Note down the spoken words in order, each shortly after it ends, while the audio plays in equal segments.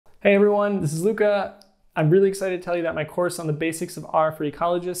Hey everyone, this is Luca. I'm really excited to tell you that my course on the basics of R for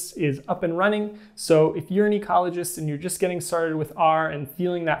ecologists is up and running. So if you're an ecologist and you're just getting started with R and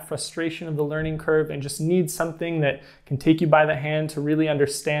feeling that frustration of the learning curve and just need something that can take you by the hand to really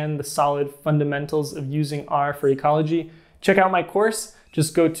understand the solid fundamentals of using R for ecology, check out my course.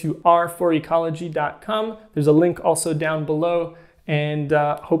 Just go to rforecology.com. There's a link also down below, and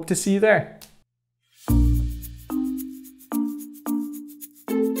hope to see you there.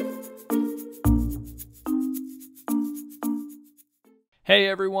 Hey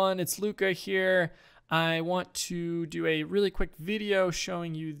everyone, it's Luca here. I want to do a really quick video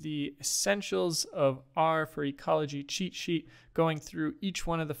showing you the essentials of R for ecology cheat sheet, going through each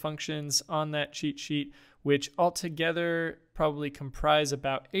one of the functions on that cheat sheet, which altogether probably comprise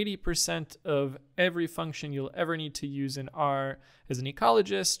about 80% of every function you'll ever need to use in R as an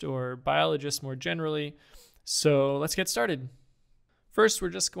ecologist or biologist more generally. So let's get started. First, we're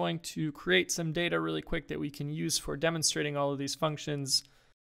just going to create some data really quick that we can use for demonstrating all of these functions.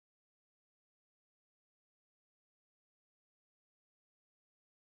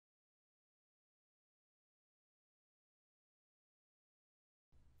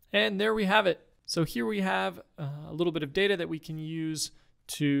 And there we have it. So here we have a little bit of data that we can use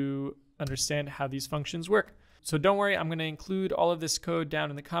to understand how these functions work. So don't worry, I'm going to include all of this code down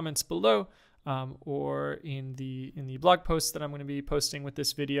in the comments below. Or in the blog post that I'm going to be posting with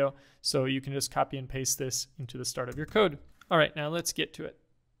this video, so you can just copy and paste this into the start of your code. All right, now let's get to it.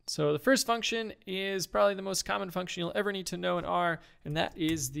 So the first function is probably the most common function you'll ever need to know in R, and that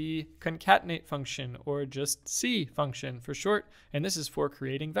is the concatenate function, or just C function for short, and this is for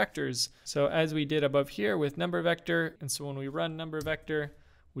creating vectors. So as we did above here with number vector, and so when we run number vector,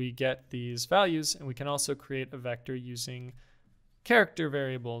 we get these values, and we can also create a vector using character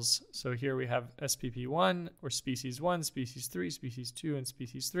variables. So here we have SPP1 or species 1, species 3, species 2, and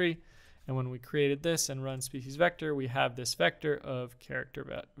species 3. And when we created this and run species vector, we have this vector of character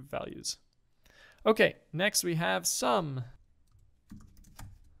values. Okay, next we have sum.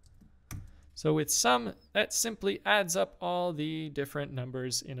 So with sum, that simply adds up all the different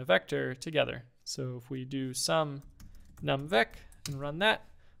numbers in a vector together. So if we do sum numvec and run that,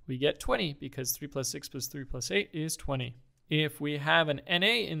 we get 20 because 3 plus 6 plus 3 plus 8 is 20. If we have an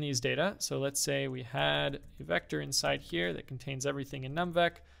NA in these data, so let's say we had a vector inside here that contains everything in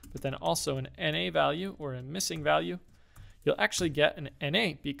numvec, but then also an NA value or a missing value, you'll actually get an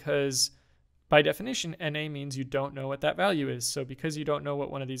NA because by definition, NA means you don't know what that value is. So because you don't know what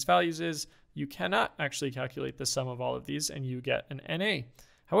one of these values is, you cannot actually calculate the sum of all of these and you get an NA.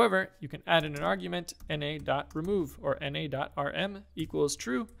 However, you can add in an argument na.remove or na.rm equals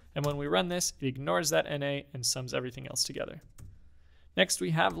true. And when we run this, it ignores that NA and sums everything else together. Next,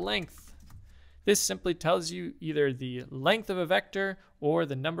 we have length. This simply tells you either the length of a vector or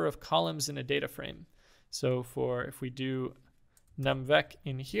the number of columns in a data frame. So if we do numvec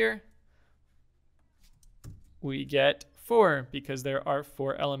in here, we get 4 because there are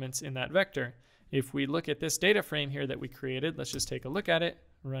 4 elements in that vector. If we look at this data frame here that we created, let's just take a look at it,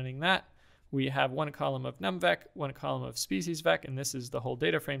 running that. We have 1 column of numvec, 1 column of species vec, and this is the whole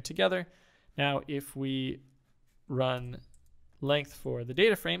data frame together. Now, if we run length for the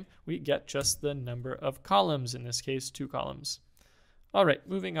data frame, we get just the number of columns, in this case, 2 columns. All right,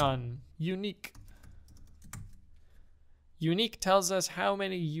 moving on. Unique. Unique tells us how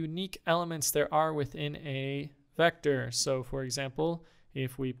many unique elements there are within a vector. So, for example,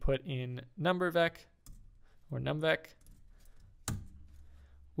 if we put in numbervec or numvec,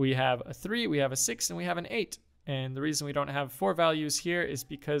 we have a 3, we have a 6, and we have an 8. And the reason we don't have 4 values here is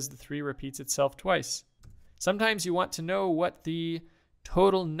because the 3 repeats itself twice. Sometimes you want to know what the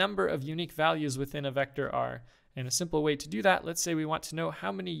total number of unique values within a vector are. And a simple way to do that, let's say we want to know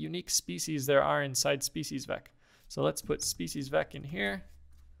how many unique species there are inside species vec. So let's put species vec in here.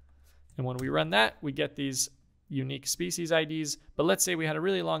 And when we run that, we get these unique species IDs. But let's say we had a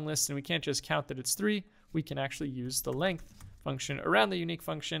really long list and we can't just count that it's 3. We can actually use the length function around the unique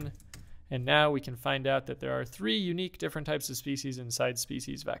function, and now we can find out that there are 3 unique different types of species inside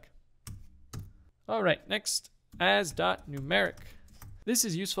species vec. All right, next, as.numeric. This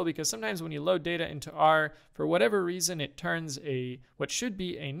is useful because sometimes when you load data into R, for whatever reason, it turns what should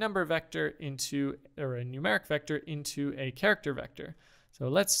be a number vector into, or a numeric vector into a character vector. So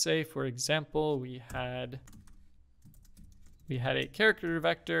let's say, for example, we had a character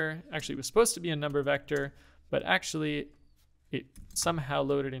vector. Actually, it was supposed to be a number vector, but actually it somehow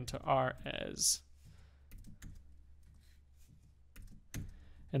loaded into R as.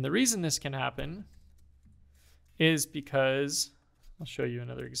 And the reason this can happen is because, I'll show you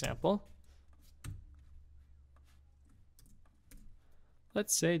another example.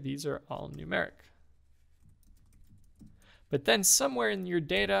 let's say these are all numeric. But then somewhere in your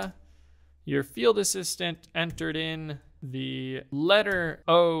data, your field assistant entered in the letter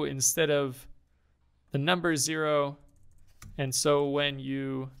O instead of the number 0. And so when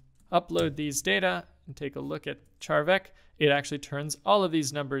you upload these data and take a look at charvec, it actually turns all of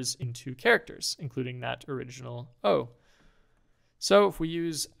these numbers into characters, including that original O. So if we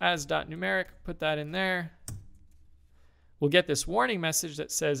use as.numeric, put that in there, we'll get this warning message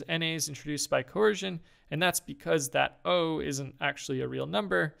that says NA is introduced by coercion, and that's because that O isn't actually a real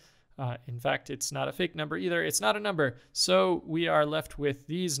number. In fact, it's not a fake number either. It's not a number. So we are left with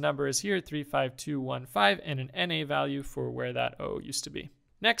these numbers here, 35215, and an NA value for where that O used to be.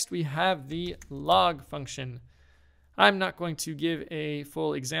 Next, we have the log function. I'm not going to give a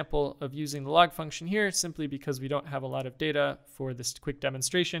full example of using the log function here simply because we don't have a lot of data for this quick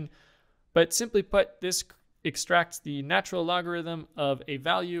demonstration. But simply put, this extracts the natural logarithm of a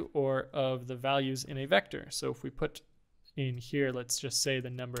value or of the values in a vector. So if we put in here, let's just say the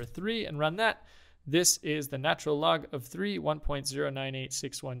number 3 and run that, this is the natural log of 3,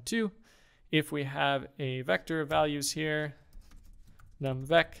 1.098612. If we have a vector of values here,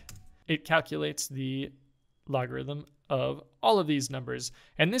 numvec, it calculates the logarithm of all of these numbers.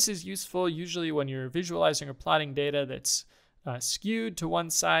 And this is useful usually when you're visualizing or plotting data that's skewed to one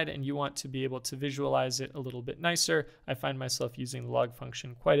side and you want to be able to visualize it a little bit nicer. I find myself using the log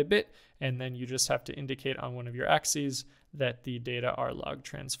function quite a bit, and then you just have to indicate on one of your axes that the data are log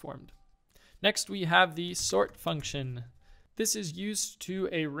transformed. Next, we have the sort function. This is used to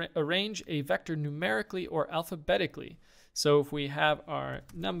arrange a vector numerically or alphabetically. So if we have our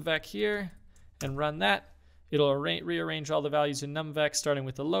numvec here and run that, it'll rearrange all the values in numvec starting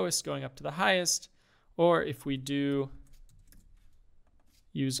with the lowest going up to the highest. Or if we do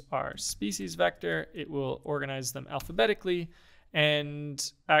use our species vector, it will organize them alphabetically,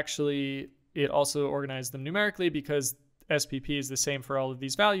 and actually it also organized them numerically because SPP is the same for all of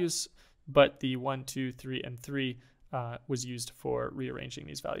these values, but the 1, 2, 3, and 3 was used for rearranging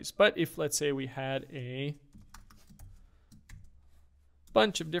these values. But if, let's say, we had a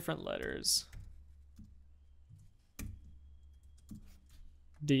bunch of different letters,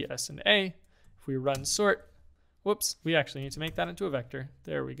 D, S, and A, if we run sort, whoops, we actually need to make that into a vector.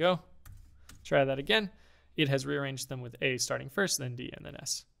 There we go. Try that again. It has rearranged them with A starting first, then D, and then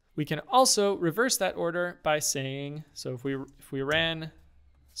S. We can also reverse that order by saying, so if we ran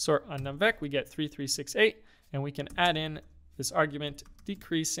sort on numvec, we get 3368, and we can add in this argument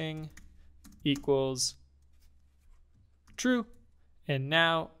decreasing equals true, and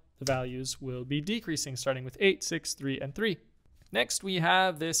now the values will be decreasing starting with 8, 6, 3, and 3. Next, we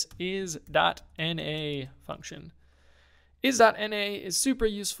have this is.na function. Is.na is super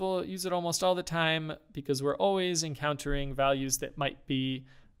useful. Use it almost all the time because we're always encountering values that might be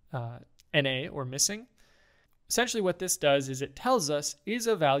NA or missing. Essentially what this does is it tells us, is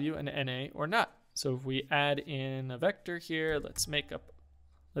a value an NA or not? So if we add in a vector here, let's make up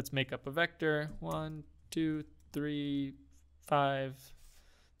a vector, 1, 2, 3, 5.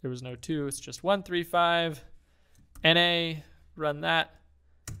 There was no 2, it's just 1, 3, 5. NA, run that.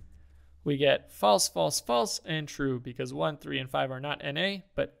 We get false, false, false, and true because 1, 3, and 5 are not NA,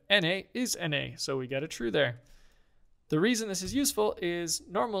 but NA is NA, so we get a true there. The reason this is useful is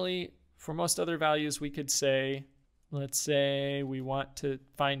normally for most other values we could say, let's say we want to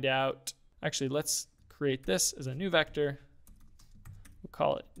find out, actually let's create this as a new vector. We'll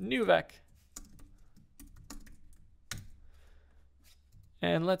call it newvec.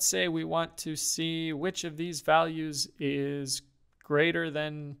 And let's say we want to see which of these values is greater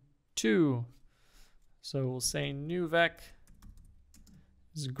than 2. So we'll say newvec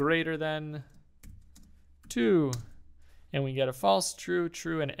is greater than 2. And we get a false, true,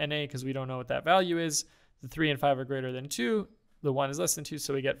 true, and NA because we don't know what that value is. The 3 and 5 are greater than 2. The 1 is less than 2,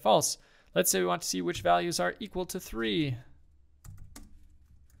 so we get false. Let's say we want to see which values are equal to 3.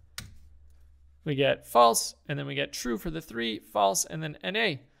 We get false, and then we get true for the 3, false, and then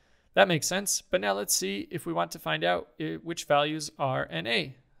NA. That makes sense. But now let's see if we want to find out which values are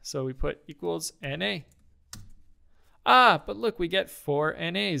NA. So we put equals NA. Ah, but look, we get 4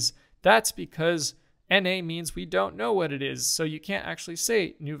 NAs. That's because NA means we don't know what it is. So you can't actually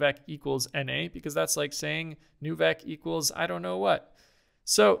say newvec equals NA because that's like saying newvec equals I don't know what.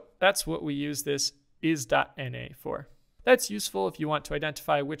 So that's what we use this is.na for. That's useful if you want to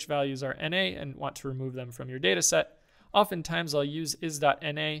identify which values are NA and want to remove them from your data set. Oftentimes I'll use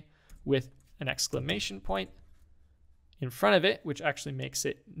is.na with an exclamation point in front of it, which actually makes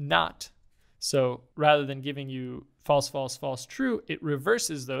it not. So rather than giving you false, false, false, true, it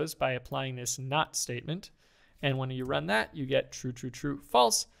reverses those by applying this not statement. And when you run that, you get true, true, true,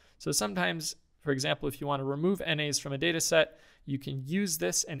 false. So sometimes, for example, if you want to remove NAs from a data set, you can use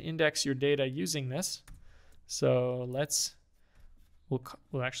this and index your data using this. So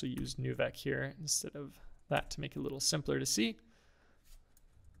we'll actually use nuvec here instead of that to make it a little simpler to see.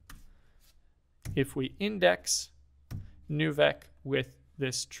 If we index nuvec with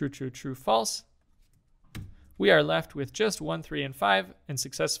this true, true, true, false, we are left with just 1, 3, and 5 and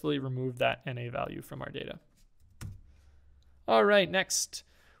successfully remove that NA value from our data. All right, next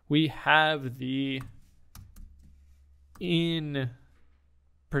we have the in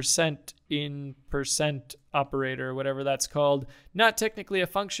percent operator, whatever that's called. Not technically a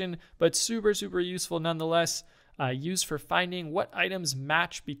function, but super, super useful nonetheless. Used for finding what items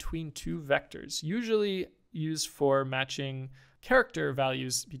match between two vectors. Usually used for matching character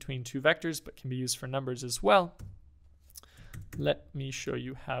values between two vectors, but can be used for numbers as well. Let me show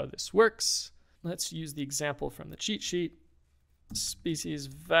you how this works. Let's use the example from the cheat sheet. Species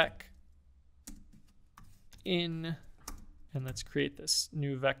vec in, and let's create this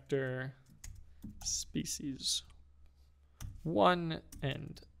new vector species 1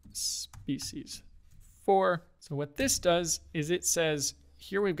 and species 4. So what this does is it says,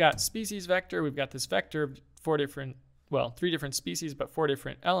 here we've got species vector, we've got this vector of 3 different species, but 4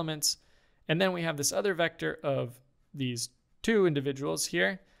 different elements. And then we have this other vector of these 2 individuals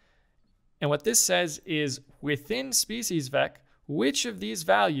here. And what this says is within species vec, which of these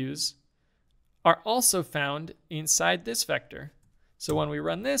values are also found inside this vector. So when we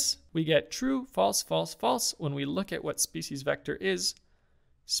run this, we get true, false, false, false. When we look at what species vector is,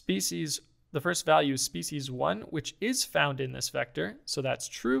 the first value is species 1, which is found in this vector. So that's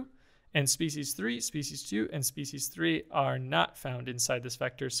true. And species 3, species 2, and species 3 are not found inside this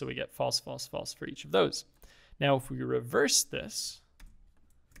vector. So we get false, false, false for each of those. Now, if we reverse this,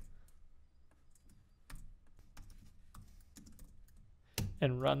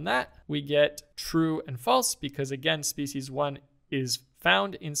 and run that, we get true and false because, again, species 1 is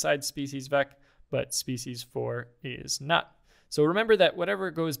found inside species vec, but species 4 is not. So remember that whatever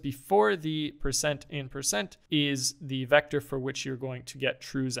goes before the percent in percent is the vector for which you're going to get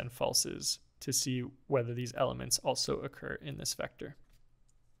trues and falses to see whether these elements also occur in this vector.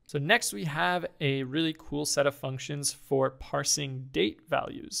 So next we have a really cool set of functions for parsing date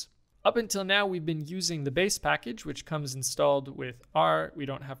values. Up until now, we've been using the base package, which comes installed with R. We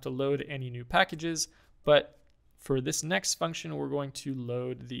don't have to load any new packages, but for this next function, we're going to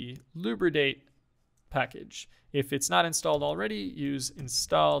load the Lubridate package. If it's not installed already, use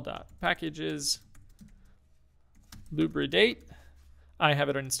install.packages Lubridate. I have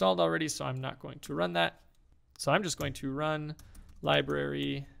it installed already, so I'm not going to run that. So I'm just going to run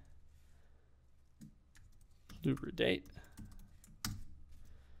library Lubridate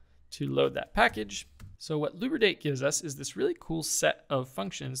to load that package. So what Lubridate gives us is this really cool set of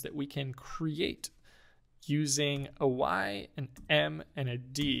functions that we can create using a Y, an M, and a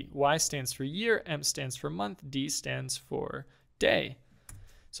D. Y stands for year, M stands for month, D stands for day.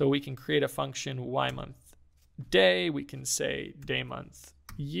 So we can create a function Y month day, we can say day month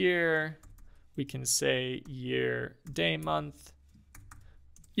year, we can say year day month.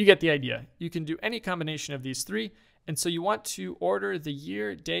 You get the idea. You can do any combination of these 3. And so you want to order the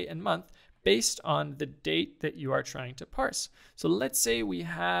year, day, and month based on the date that you are trying to parse. So let's say we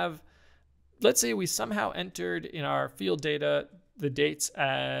somehow entered in our field data the dates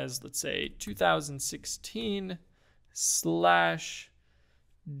as, let's say, 2016 /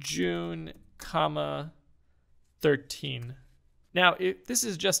 June, 13. Now, this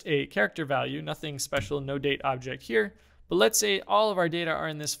is just a character value, nothing special, no date object here. But let's say all of our data are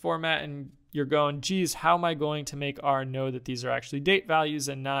in this format and you're going, geez, how am I going to make R know that these are actually date values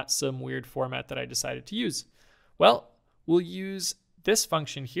and not some weird format that I decided to use? Well, we'll use this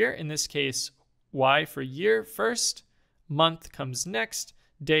function here. In this case, Y for year first, month comes next,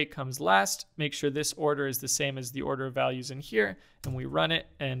 day comes last. Make sure this order is the same as the order of values in here. And we run it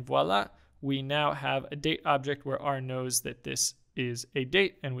and voila, we now have a date object where R knows that this is a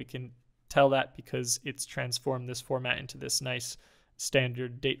date. And we can tell that because it's transformed this format into this nice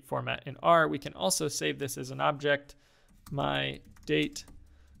standard date format in R. We can also save this as an object, my date,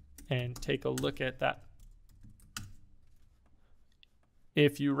 and take a look at that.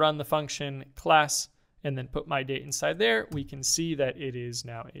 If you run the function class and then put my date inside there, we can see that it is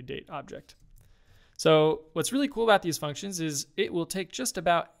now a date object. So what's really cool about these functions is it will take just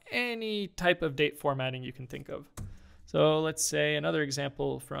about any type of date formatting you can think of. So let's say another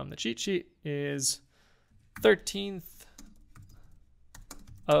example from the cheat sheet is 13th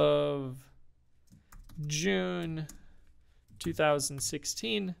of June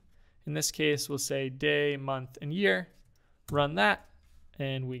 2016, In this case, we'll say day, month, and year. Run that,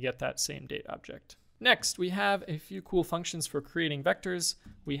 and we get that same date object. Next, we have a few cool functions for creating vectors.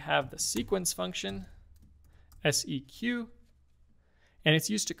 We have the sequence function, seq, and it's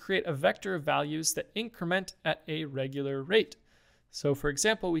used to create a vector of values that increment at a regular rate. So for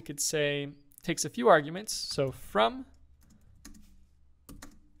example, we could say, takes a few arguments, so from,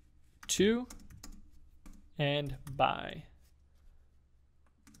 to, and by.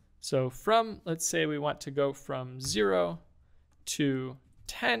 So from, let's say we want to go from 0 to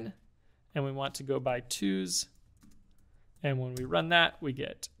 10, and we want to go by 2s. And when we run that, we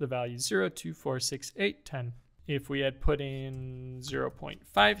get the value 0, 2, 4, 6, 8, 10. If we had put in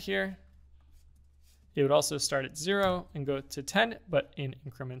 0.5 here, it would also start at 0 and go to 10, but in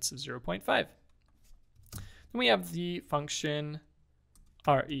increments of 0.5. Then we have the function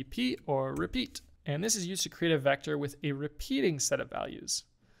rep, or repeat. And this is used to create a vector with a repeating set of values.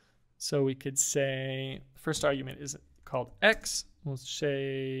 So we could say the first argument is called x. We'll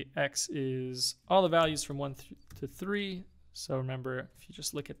say x is all the values from 1 to 3. So remember, if you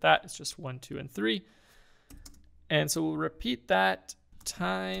just look at that, it's just 1, 2, and 3. And so we'll repeat that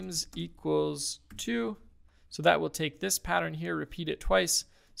times equals 2. So that will take this pattern here, repeat it twice.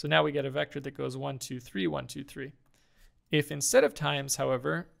 So now we get a vector that goes 1, 2, 3, 1, 2, 3. If instead of times,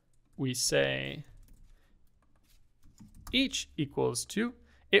 however, we say each equals 2,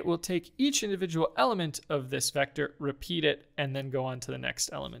 it will take each individual element of this vector, repeat it, and then go on to the next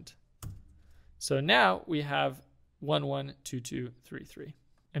element. So now we have 1, 1, 2, 2, 3, 3.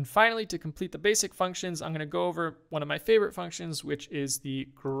 And finally, to complete the basic functions, I'm going to go over one of my favorite functions, which is the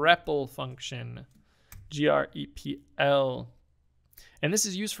grepl function, grepl. And this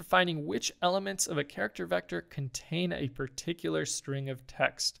is used for finding which elements of a character vector contain a particular string of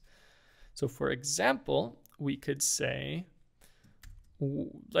text. So for example, we could say,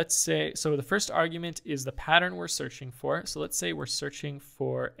 let's say, so the first argument is the pattern we're searching for. So let's say we're searching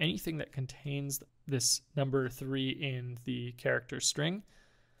for anything that contains this number 3 in the character string.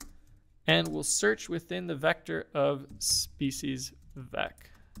 And we'll search within the vector of species vec.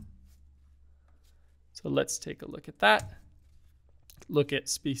 So let's take a look at that. Look at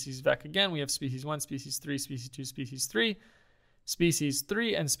species vec again. We have species 1, species 3, species 2, species 3. Species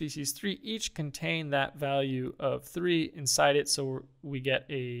 3 and species 3 each contain that value of 3 inside it, so we get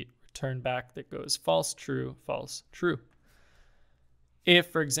a return back that goes false, true, false, true. If,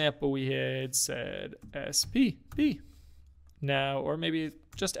 for example, we had said SP, B, now, or maybe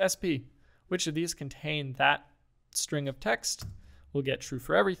just SP, which of these contain that string of text? We'll get true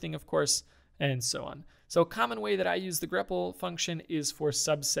for everything, of course, and so on. So a common way that I use the grepl function is for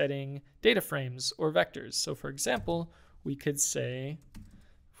subsetting data frames or vectors. So for example, we could say,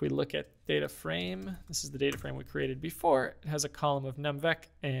 if we look at data frame, this is the data frame we created before. It has a column of numvec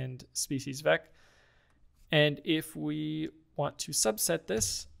and species vec. And if we want to subset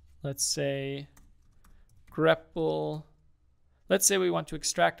this, let's say grepl, let's say we want to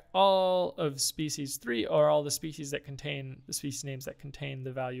extract all of species 3 or all the species that contain the species names that contain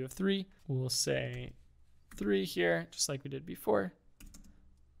the value of 3. We'll say 3 here, just like we did before.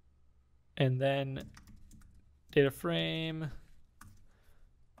 And then data frame,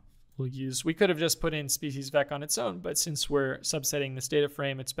 we could have just put in species vec on its own, but since we're subsetting this data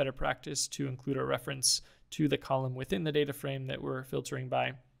frame, it's better practice to include a reference to the column within the data frame that we're filtering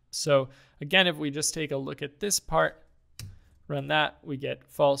by. So again, if we just take a look at this part, run that, we get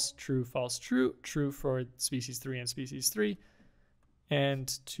false, true, true for species 3 and species 3.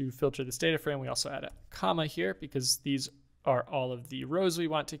 And to filter this data frame, we also add a comma here because these are all of the rows we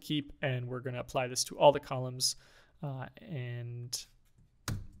want to keep, and we're going to apply this to all the columns. And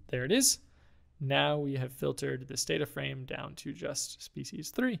there it is. Now we have filtered this data frame down to just species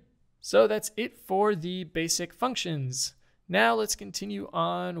 3. So that's it for the basic functions. Now let's continue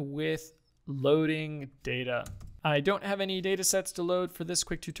on with loading data. I don't have any data sets to load for this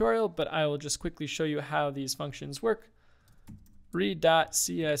quick tutorial, but I will just quickly show you how these functions work.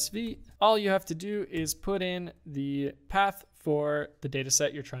 Read.csv. All you have to do is put in the path for the data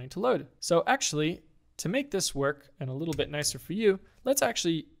set you're trying to load. So actually, to make this work and a little bit nicer for you, let's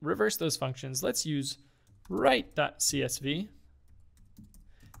actually reverse those functions. Let's use write.csv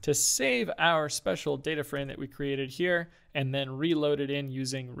to save our special data frame that we created here and then reload it in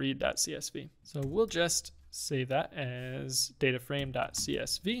using read.csv. So we'll just save that as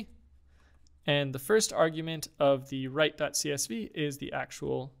dataframe.csv. And the first argument of the write.csv is the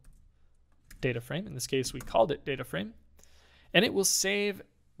actual data frame. In this case, we called it data frame. And it will save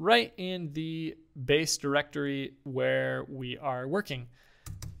right in the base directory where we are working.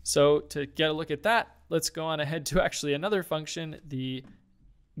 So to get a look at that, let's go on ahead to actually another function, the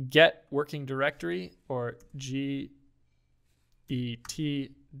get working directory, or getwd,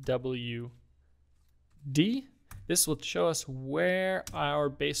 this will show us where our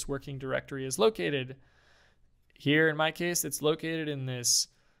base working directory is located. Here, in my case, it's located in this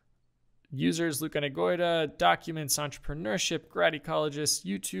users, Luca Negoida, documents, entrepreneurship, grad ecologists,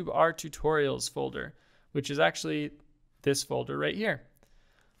 YouTube, R tutorials folder, which is actually this folder right here.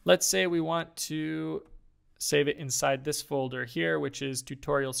 Let's say we want to save it inside this folder here, which is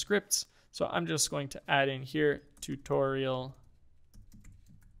tutorial scripts. So I'm just going to add in here tutorial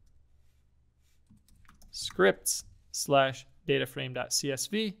scripts /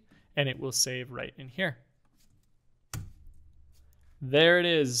 dataframe.csv, and it will save right in here. There it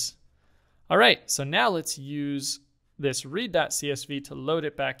is. All right, so now let's use this read.csv to load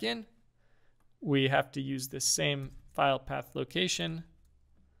it back in. We have to use this same file path location,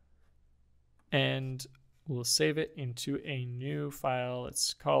 and we'll save it into a new file.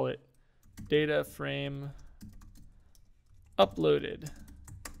 Let's call it data frame uploaded.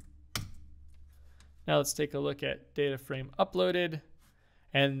 Now let's take a look at data frame uploaded,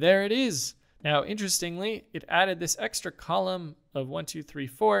 and there it is. Now, interestingly, it added this extra column of 1, 2, 3,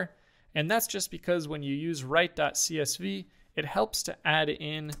 4, and that's just because when you use write.csv, it helps to add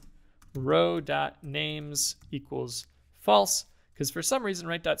in row.names equals false, because for some reason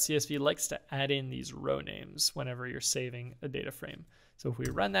write.csv likes to add in these row names whenever you're saving a data frame. So if we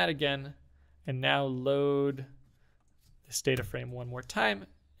run that again and now load this data frame one more time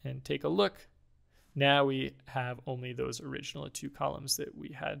and take a look, now we have only those original 2 columns that we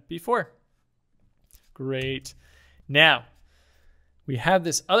had before. Great. Now we have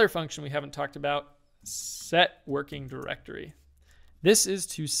this other function we haven't talked about, set working directory. This is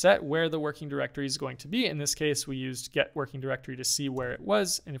to set where the working directory is going to be. In this case, we used get working directory to see where it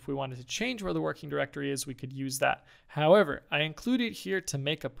was, and if we wanted to change where the working directory is, we could use that. However, I included here to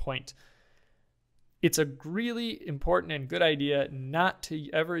make a point. It's a really important and good idea not to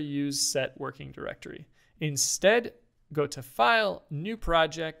ever use set working directory. Instead, go to File, New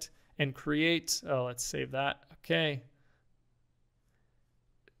Project, and create, let's save that, okay.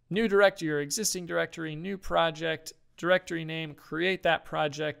 New directory or existing directory, new project, directory name, create that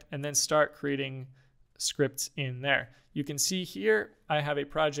project, and then start creating scripts in there. You can see here, I have a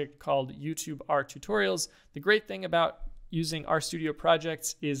project called YouTube R Tutorials. The great thing about using RStudio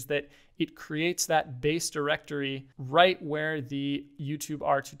projects is that it creates that base directory right where the YouTube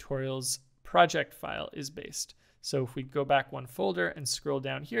R Tutorials project file is based. So if we go back one folder and scroll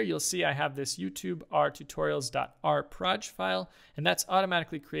down here, you'll see I have this YouTube R tutorials.rproj file, and that's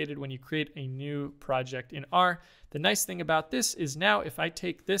automatically created when you create a new project in R. The nice thing about this is now if I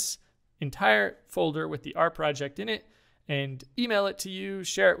take this entire folder with the R project in it and email it to you,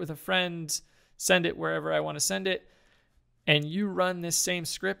 share it with a friend, send it wherever I want to send it, and you run this same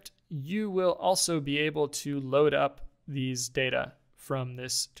script, you will also be able to load up these data from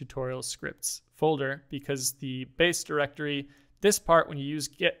this tutorial scripts folder, because the base directory, this part, when you use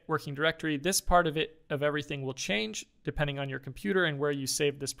get working directory, this part of it, of everything will change depending on your computer and where you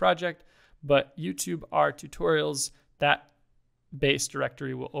saved this project. But YouTube R tutorials, that base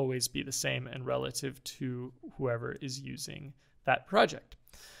directory will always be the same and relative to whoever is using that project.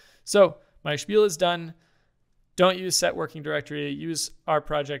 So my spiel is done. Don't use set working directory, use R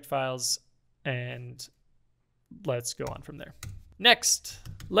project files, and let's go on from there. Next,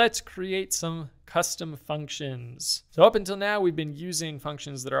 let's create some custom functions. So up until now, we've been using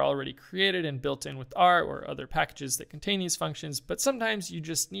functions that are already created and built in with R or other packages that contain these functions, but sometimes you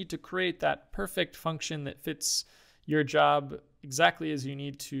just need to create that perfect function that fits your job exactly as you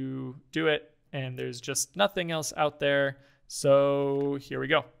need to do it, and there's just nothing else out there. So here we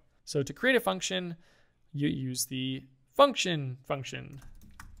go. So to create a function, you use the function function.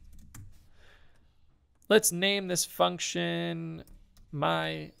 Let's name this function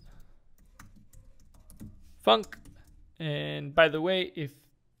my func. And by the way, if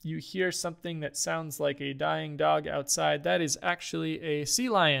you hear something that sounds like a dying dog outside, that is actually a sea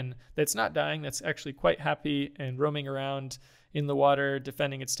lion that's not dying. That's actually quite happy and roaming around in the water,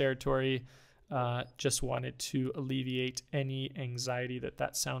 defending its territory. Just wanted to alleviate any anxiety that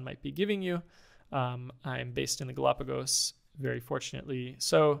that sound might be giving you. I'm based in the Galapagos, very fortunately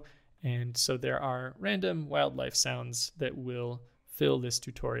so. And so there are random wildlife sounds that will fill this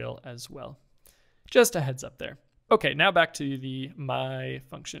tutorial as well. Just a heads up there. Okay, now back to the my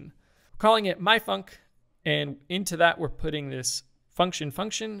function. We're calling it myfunc, and into that we're putting this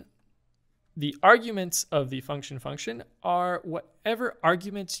function. The arguments of the function are whatever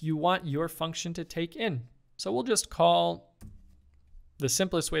arguments you want your function to take in. So we'll just call, the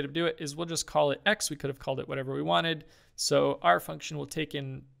simplest way to do it is we'll just call it x. We could have called it whatever we wanted. So our function will take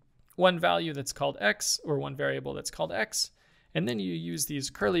in one value that's called x, or one variable that's called x, and then you use these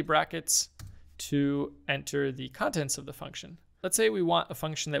curly brackets to enter the contents of the function. Let's say we want a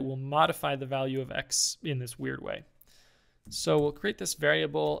function that will modify the value of x in this weird way. So we'll create this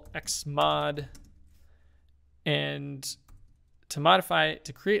variable xmod, and to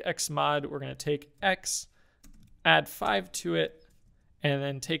create xmod, we're going to take x, add 5 to it, and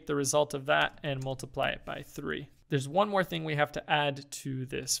then take the result of that and multiply it by 3. There's one more thing we have to add to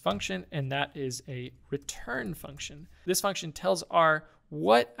this function, and that is a return function. This function tells R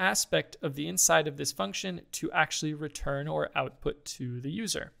what aspect of the inside of this function to actually return or output to the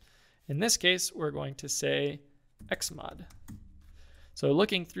user. In this case, we're going to say xmod. So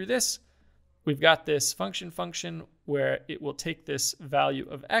looking through this, we've got this function where it will take this value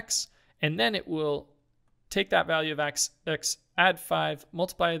of x, and then it will take that value of x, add 5,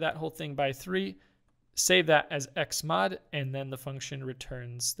 multiply that whole thing by 3, save that as xmod, and then the function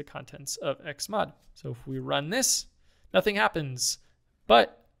returns the contents of xmod. So if we run this, nothing happens,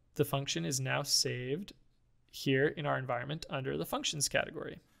 but the function is now saved here in our environment under the functions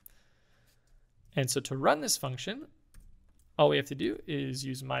category. And so to run this function, all we have to do is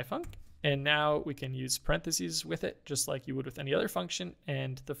use myfunc, and now we can use parentheses with it, just like you would with any other function,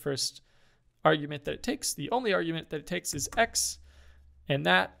 and the first argument that it takes, the only argument that it takes, is x, and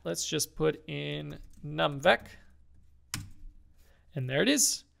that, let's just put in numvec, and there it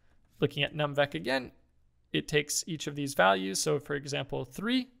is. Looking at numvec again, it takes each of these values. So for example,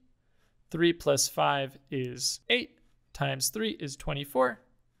 3 plus 5 is 8, times 3 is 24,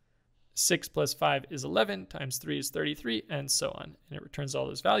 6 plus 5 is 11, times 3 is 33, and so on. And it returns all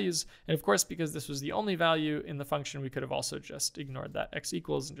those values. And of course, because this was the only value in the function, we could have also just ignored that x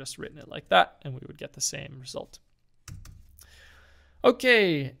equals and just written it like that, and we would get the same result.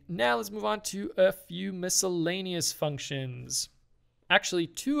 Okay, now let's move on to a few miscellaneous functions. Actually,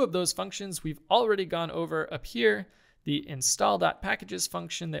 2 of those functions we've already gone over up here. The install.packages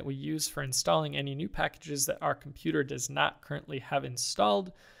function that we use for installing any new packages that our computer does not currently have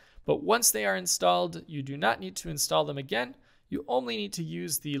installed. But once they are installed, you do not need to install them again. You only need to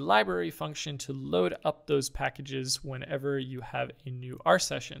use the library function to load up those packages whenever you have a new R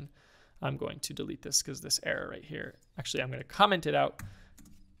session. I'm going to delete this because this error right here, actually I'm going to comment it out.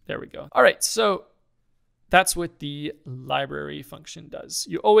 There we go. All right, so that's what the library function does.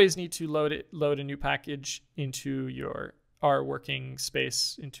 You always need to load a new package into your R working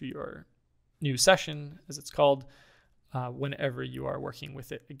space, into your new session, as it's called, whenever you are working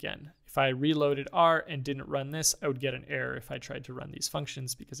with it again. If I reloaded R and didn't run this, I would get an error if I tried to run these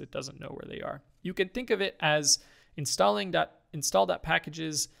functions because it doesn't know where they are. You can think of it as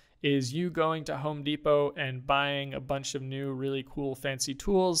install.packages is you going to Home Depot and buying a bunch of new really cool fancy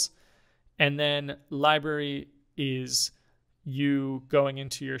tools, and then library is you going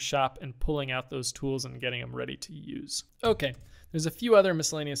into your shop and pulling out those tools and getting them ready to use. Okay, there's a few other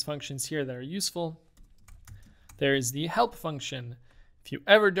miscellaneous functions here that are useful. There is the help function. If you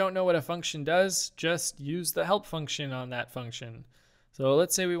ever don't know what a function does, just use the help function on that function. So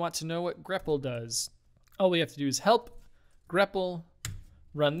let's say we want to know what grepl does. All we have to do is help grepl,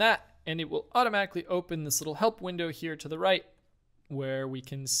 run that, and it will automatically open this little help window here to the right where we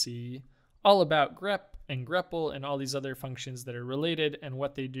can see all about grep and grepl and all these other functions that are related and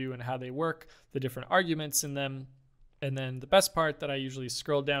what they do and how they work, the different arguments in them. And then the best part that I usually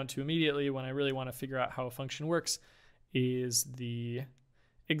scroll down to immediately when I really want to figure out how a function works is the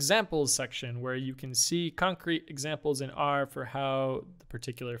examples section, where you can see concrete examples in R for how the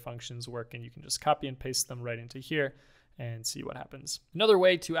particular functions work, and you can just copy and paste them right into here and see what happens. Another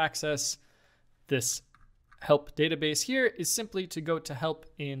way to access this help database here is simply to go to help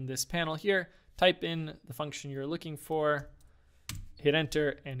in this panel here, type in the function you're looking for, hit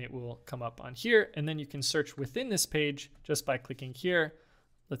enter, and it will come up on here. And then you can search within this page just by clicking here.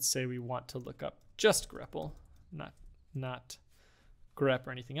 Let's say we want to look up just grepl, not grep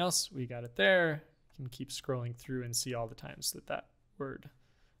or anything else. We got it there. You can keep scrolling through and see all the times that that word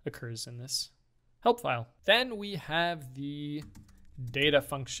occurs in this help file. Then we have the data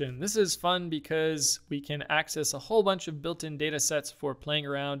function. This is fun because we can access a whole bunch of built-in data sets for playing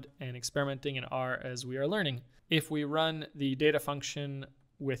around and experimenting in R as we are learning. If we run the data function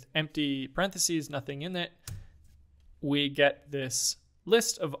with empty parentheses, nothing in it, we get this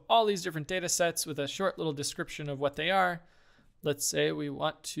list of all these different data sets with a short little description of what they are. Let's say we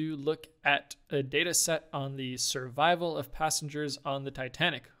want to look at a data set on the survival of passengers on the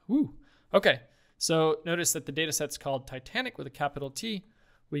Titanic. Woo. Okay, so notice that the data set's called Titanic with a capital T.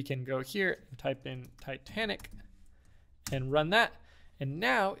 We can go here and type in Titanic and run that. And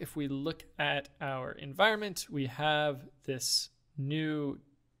now if we look at our environment, we have this new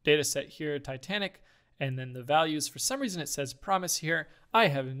data set here, Titanic, and then the values. For some reason it says promise here. I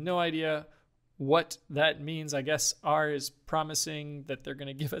have no idea what that means. I guess R is promising that they're going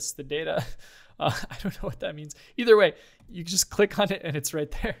to give us the data. I don't know what that means. Either way, you just click on it and it's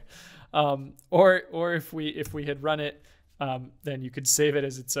right there. Or if we had run it, then you could save it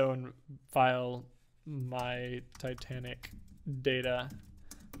as its own file, my Titanic data.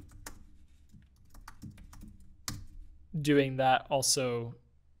 Doing that also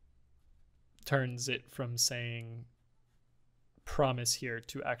turns it from saying promise here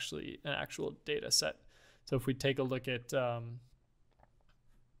to actually an actual data set. So if we take a look at,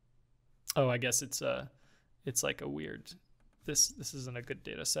 I guess it's like a weird, this isn't a good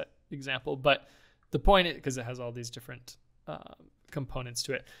data set example, but the point is, because it has all these different components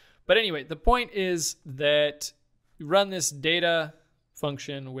to it. But anyway, the point is that you run this data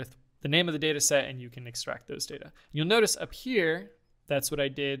function with the name of the data set and you can extract those data. You'll notice up here, that's what I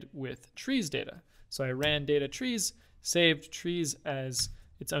did with trees data. So I ran data trees, saved trees as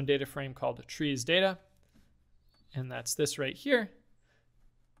its own data frame called trees data. And that's this right here.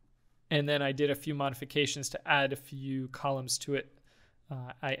 And then I did a few modifications to add a few columns to it.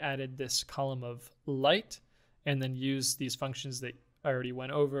 I added this column of light and then used these functions that I already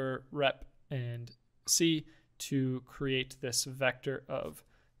went over, rep and c, to create this vector of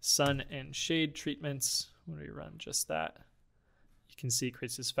sun and shade treatments. When we run just that, you can see it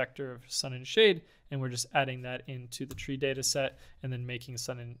creates this vector of sun and shade, and we're just adding that into the tree data set and then making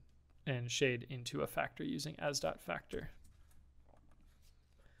sun and shade into a factor using as.factor.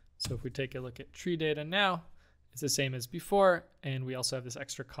 So if we take a look at tree data now, it's the same as before, and we also have this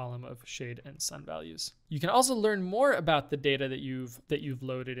extra column of shade and sun values. You can also learn more about the data that you've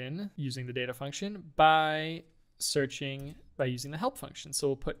loaded in using the data function by searching by using the help function. So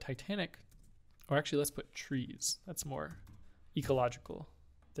we'll put Titanic, or actually let's put trees. That's more ecological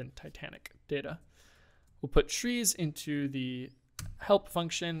than Titanic data. We'll put trees into the help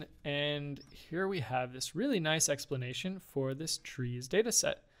function, and here we have this really nice explanation for this trees data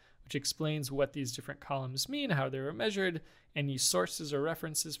set, which explains what these different columns mean, how they were measured, any sources or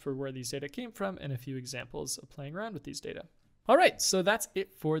references for where these data came from, and a few examples of playing around with these data. All right, so that's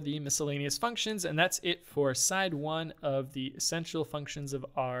it for the miscellaneous functions, and that's it for side 1 of the essential functions of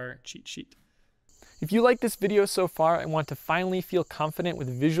R cheat sheet. If you like this video so far and want to finally feel confident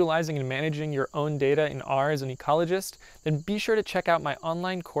with visualizing and managing your own data in R as an ecologist, then be sure to check out my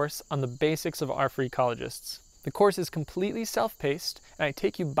online course on the basics of R for ecologists. The course is completely self-paced, and I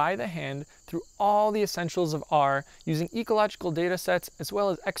take you by the hand through all the essentials of R using ecological data sets as well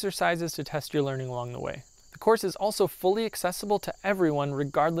as exercises to test your learning along the way. The course is also fully accessible to everyone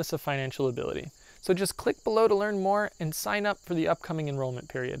regardless of financial ability. So just click below to learn more and sign up for the upcoming enrollment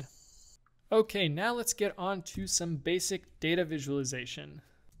period. Okay, now let's get on to some basic data visualization.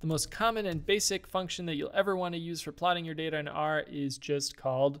 The most common and basic function that you'll ever want to use for plotting your data in R is just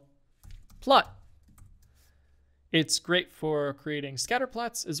called plot. It's great for creating scatter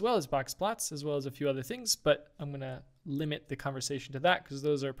plots as well as box plots, as well as a few other things, but I'm going to limit the conversation to that because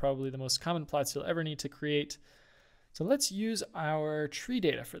those are probably the most common plots you'll ever need to create. So let's use our tree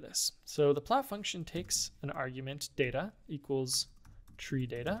data for this. So the plot function takes an argument data equals tree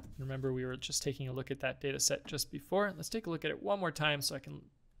data. Remember, we were just taking a look at that data set just before. Let's take a look at it one more time so I can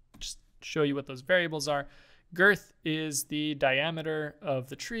just show you what those variables are. Girth is the diameter of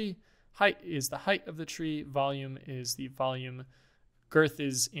the tree. Height is the height of the tree. Volume is the volume. Girth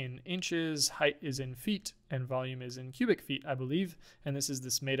is in inches, height is in feet, and volume is in cubic feet, I believe. And this is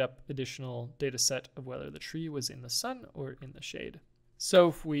this made up additional data set of whether the tree was in the sun or in the shade.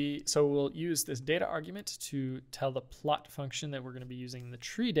 So we'll use this data argument to tell the plot function that we're going to be using in the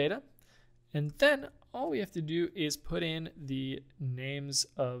tree data. And then all we have to do is put in the names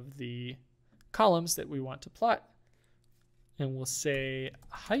of the columns that we want to plot. And we'll say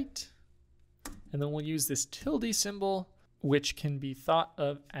height. And then we'll use this tilde symbol, which can be thought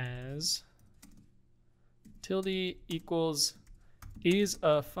of as tilde equals is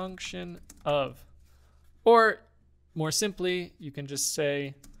a function of. Or more simply, you can just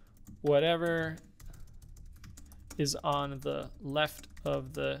say whatever is on the left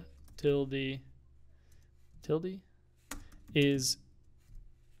of the tilde is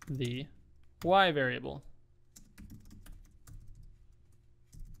the y variable.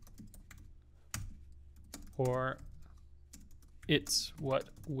 Or it's what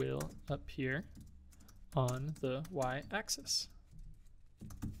will appear on the y-axis.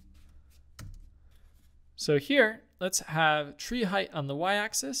 So here, let's have tree height on the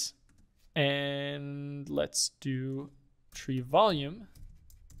y-axis, and let's do tree volume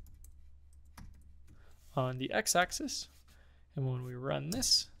on the x-axis. And when we run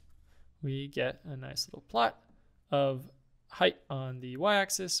this, we get a nice little plot of height on the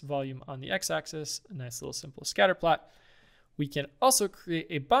y-axis, volume on the x-axis, a nice little simple scatter plot. We can also create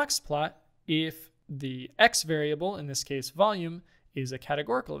a box plot if the x variable, in this case volume, is a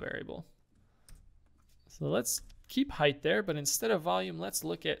categorical variable. So let's keep height there, but instead of volume, let's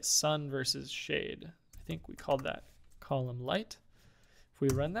look at sun versus shade. I think we called that column light. If we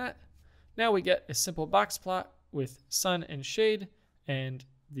run that, now we get a simple box plot with sun and shade, and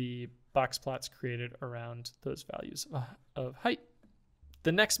the box plots created around those values of height.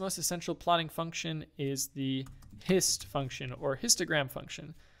 The next most essential plotting function is the hist function or histogram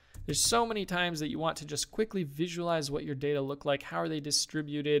function. There's so many times that you want to just quickly visualize what your data look like. How are they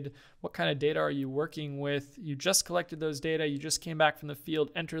distributed? What kind of data are you working with? You just collected those data. You just came back from the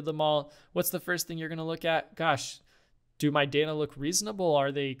field, entered them all. What's the first thing you're going to look at? Gosh, do my data look reasonable?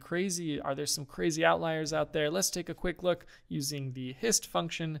 Are they crazy? Are there some crazy outliers out there? Let's take a quick look using the hist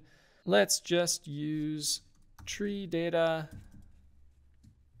function. Let's just use tree data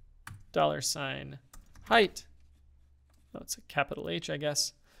 $height. Oh, it's a capital H, I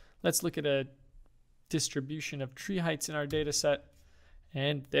guess. Let's look at a distribution of tree heights in our data set.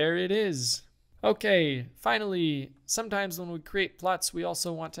 And there it is. Okay, finally, sometimes when we create plots, we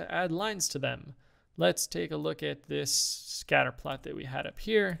also want to add lines to them. Let's take a look at this scatter plot that we had up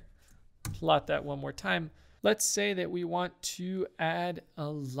here. Plot that one more time. Let's say that we want to add a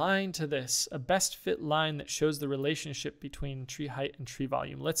line to this, a best fit line that shows the relationship between tree height and tree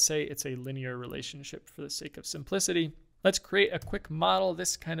volume. Let's say it's a linear relationship for the sake of simplicity. Let's create a quick model.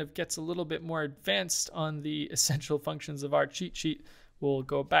 This kind of gets a little bit more advanced on the essential functions of our cheat sheet. We'll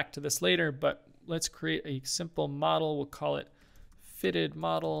go back to this later, but let's create a simple model. We'll call it fitted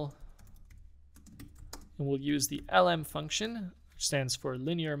model. And we'll use the LM function, which stands for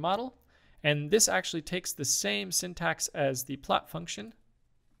linear model. And this actually takes the same syntax as the plot function.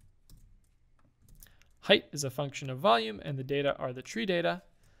 Height is a function of volume, and the data are the tree data.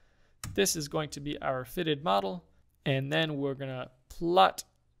 This is going to be our fitted model. And then we're going to plot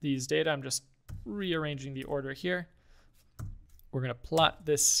these data. I'm just rearranging the order here. We're going to plot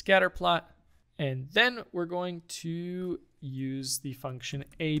this scatter plot. And then we're going to use the function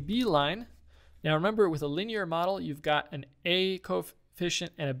AB line. Now remember, with a linear model, you've got an A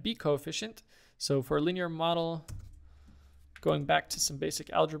coefficient and a B coefficient. So for a linear model, going back to some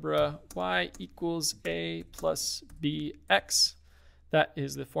basic algebra, y equals A plus bx. That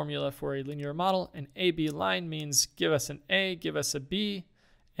is the formula for a linear model. An AB line means give us an A, give us a B,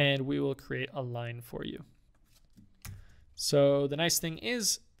 and we will create a line for you. So the nice thing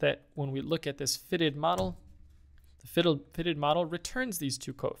is that when we look at this fitted model, the fitted model returns these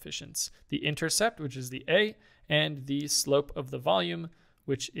two coefficients, the intercept, which is the A, and the slope of the volume,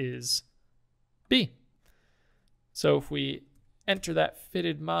 which is B. So if we enter that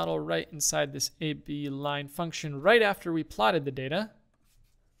fitted model right inside this AB line function right after we plotted the data,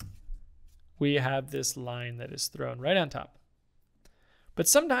 we have this line that is thrown right on top. But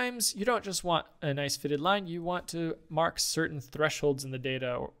sometimes you don't just want a nice fitted line, you want to mark certain thresholds in the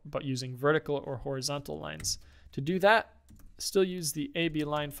data, but using vertical or horizontal lines. To do that, still use the AB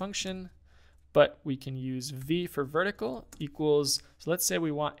line function, but we can use V for vertical equals, so let's say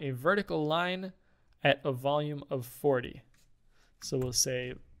we want a vertical line at a volume of 40. So we'll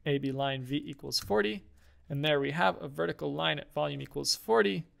say AB line V equals 40, and there we have a vertical line at volume equals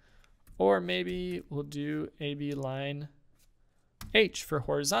 40. Or maybe we'll do AB line H for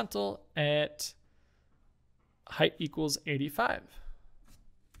horizontal at height equals 85.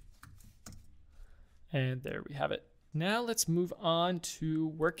 And there we have it. Now let's move on to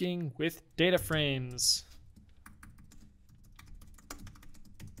working with data frames.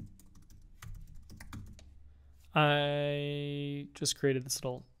 I just created this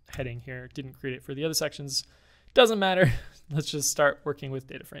little heading here. Didn't create it for the other sections. Doesn't matter. Let's just start working with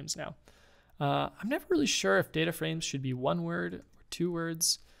data frames now. I'm never really sure if data frames should be one word or two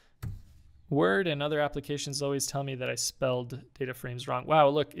words. Word and other applications always tell me that I spelled data frames wrong. Wow,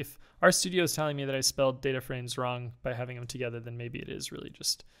 look, if RStudio is telling me that I spelled data frames wrong by having them together, then maybe it is really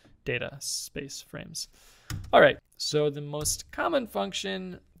just data space frames. All right, so the most common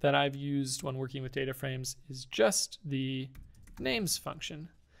function that I've used when working with data frames is just the names function.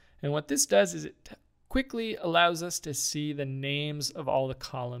 And what this does is it quickly allows us to see the names of all the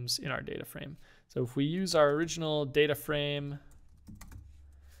columns in our data frame. So if we use our original data frame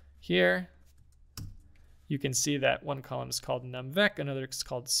here, you can see that one column is called numvec, another is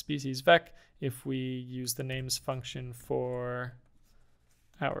called speciesvec. If we use the names function for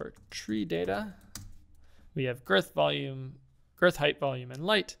our tree data, We have girth, volume, girth, height, volume, and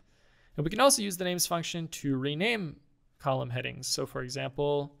light. And we can also use the names function to rename column headings. So for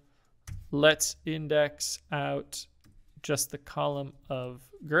example, let's index out just the column of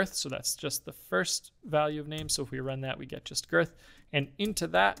girth. So that's just the first value of name. So if we run that, we get just girth. And into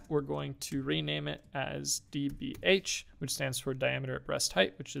that, we're going to rename it as dbh, which stands for diameter at breast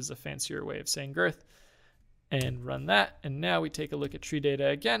height, which is a fancier way of saying girth, and run that. And now we take a look at tree data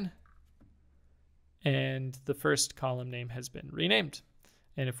again, and the first column name has been renamed.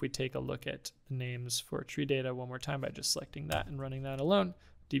 And if we take a look at the names for tree data one more time by just selecting that and running that alone,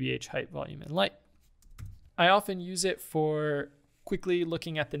 dbh, height, volume, and light. I often use it for quickly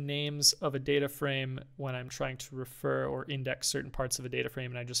looking at the names of a data frame when I'm trying to refer or index certain parts of a data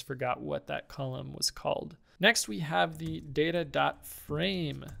frame and I just forgot what that column was called. Next, we have the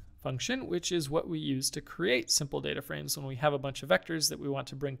data.frame function, which is what we use to create simple data frames when we have a bunch of vectors that we want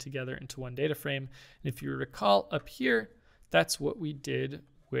to bring together into one data frame. And if you recall up here, that's what we did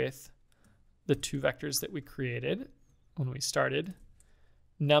with the two vectors that we created when we started.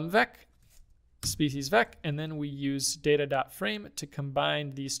 Numvec, species vec, and then we use data.frame to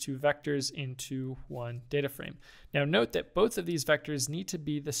combine these two vectors into one data frame. Now note that both of these vectors need to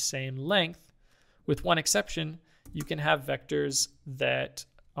be the same length. With one exception, you can have vectors that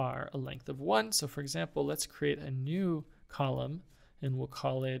are a length of 1. So for example, let's create a new column and we'll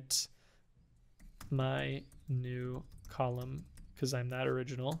call it my new column, because I'm that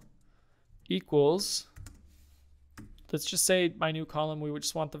original, equals, let's just say my new column, we would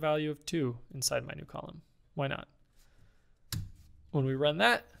just want the value of 2 inside my new column. Why not? When we run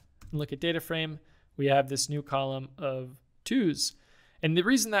that and look at data frame, we have this new column of 2s. And the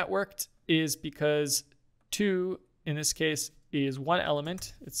reason that worked is because 2, in this case, is one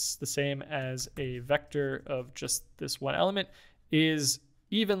element. It's the same as a vector of just this one element, is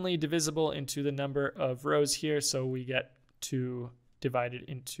evenly divisible into the number of rows here. So we get 2 divided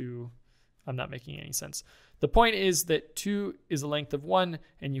into, I'm not making any sense. The point is that 2 is a length of 1,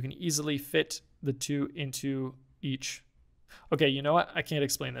 and you can easily fit the 2 into each. Okay, you know what? I can't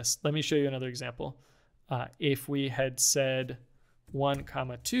explain this. Let me show you another example. If we had said 1,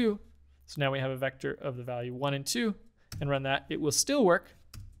 2, so now we have a vector of the value 1 and 2, and run that, it will still work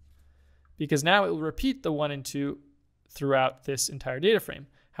because now it will repeat the 1 and 2 throughout this entire data frame.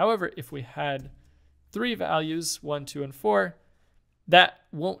 However, if we had 3 values, 1, 2, and 4, that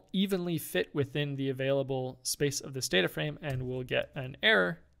won't evenly fit within the available space of this data frame, and we'll get an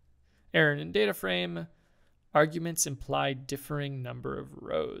error. Error in data frame, arguments imply differing number of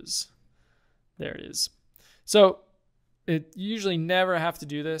rows. There it is. So you usually never have to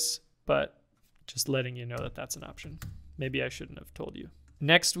do this, but just letting you know that that's an option. Maybe I shouldn't have told you.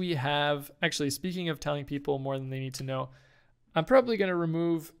 Next we have, actually speaking of telling people more than they need to know, I'm probably going to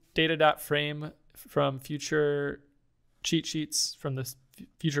remove data.frame from future cheat sheets, from the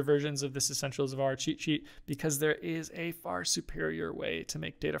future versions of this Essentials of R cheat sheet, because there is a far superior way to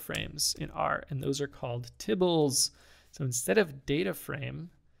make data frames in R, and those are called tibbles. So instead of data.frame,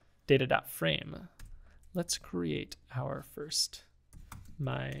 let's create our first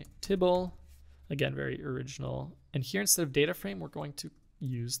my tibble. Again, very original. And here, instead of data frame, we're going to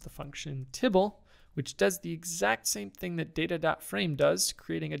use the function tibble, which does the exact same thing that data.frame does,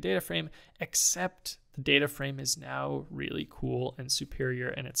 creating a data frame, except the data frame is now really cool and superior,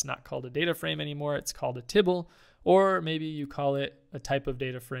 and it's not called a data frame anymore. It's called a tibble, or maybe you call it a type of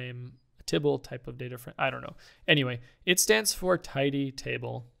data frame, a tibble type of data frame. I don't know. Anyway, it stands for tidy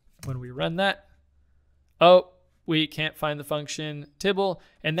table. When we run that, oh, we can't find the function tibble,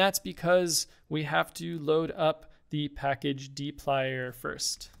 and that's because we have to load up the package dplyr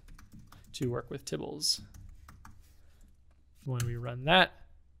first to work with tibbles. When we run that,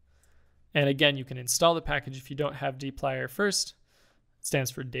 and again, you can install the package if you don't have dplyr first. It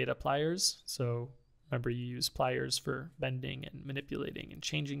stands for data pliers. So remember, you use pliers for bending and manipulating and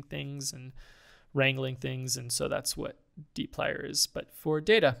changing things and wrangling things, and so that's what dplyr is, but for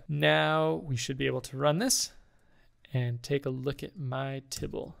data. Now we should be able to run this and take a look at my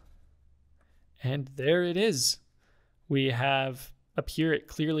tibble. And there it is. We have up here, it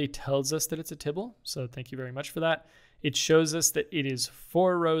clearly tells us that it's a tibble, so thank you very much for that. It shows us that it is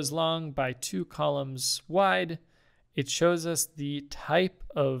 4 rows long by 2 columns wide. It shows us the type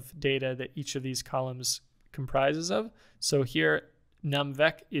of data that each of these columns comprises of. So here,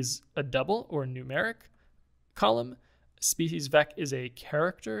 numvec is a double or numeric column. Species vec is a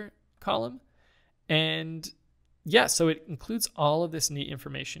character column. And yeah, so it includes all of this neat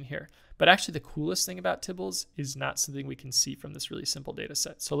information here. But actually the coolest thing about tibbles is not something we can see from this really simple data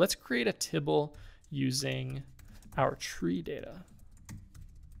set. So let's create a tibble using our tree data.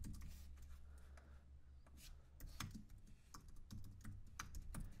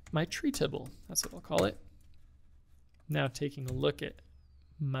 my tree tibble. That's what I'll call it. Now taking a look at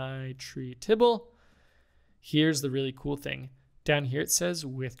my tree tibble, here's the really cool thing. Down here it says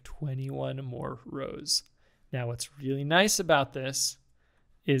with 21 more rows. Now what's really nice about this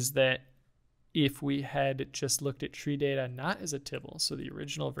is that if we had just looked at tree data not as a tibble, so the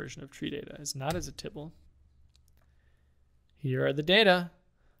original version of tree data is not as a tibble, here are the data.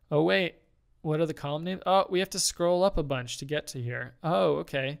 Oh wait, what are the column names? Oh, we have to scroll up a bunch to get to here. Oh,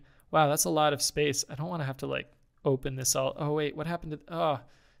 okay. Wow, that's a lot of space. I don't want to have to like open this all. Oh wait, what happened to, oh,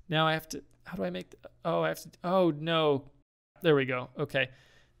 now I have to, how do I make, oh, I have to, oh no. There we go. Okay.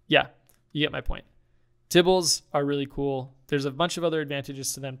 Yeah, you get my point. Tibbles are really cool. There's a bunch of other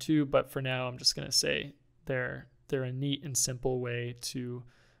advantages to them too, but for now I'm just going to say they're a neat and simple way to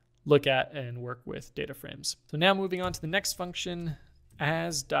look at and work with data frames. So now moving on to the next function,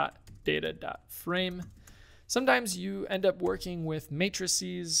 as.data.frame. Sometimes you end up working with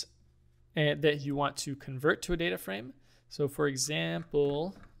matrices that you want to convert to a data frame. So for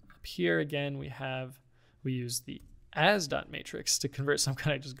example, up here again we use the as.matrix to convert. So I'm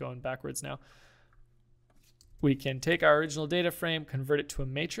kind of just going backwards now. We can take our original data frame, convert it to a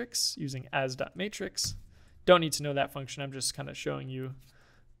matrix using as.matrix. Don't need to know that function. I'm just kind of showing you,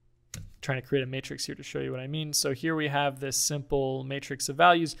 trying to create a matrix here to show you what I mean. So here we have this simple matrix of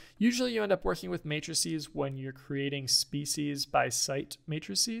values. Usually you end up working with matrices when you're creating species by site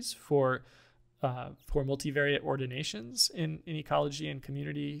matrices for multivariate ordinations in ecology and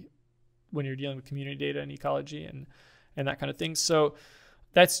community, when you're dealing with community data and ecology and that kind of thing. So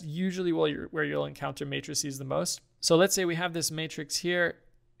that's usually where you'll encounter matrices the most. So let's say we have this matrix here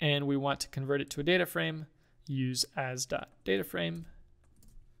and we want to convert it to a data frame. Use as.dataframe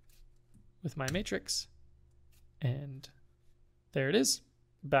with my matrix. And there it is,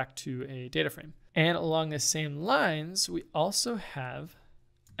 back to a data frame. And along the same lines, we also have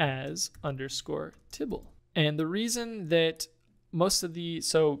as_tibble. And the reason that most of the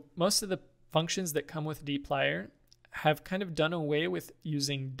functions that come with dplyr have kind of done away with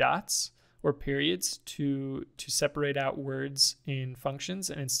using dots or periods to separate out words in functions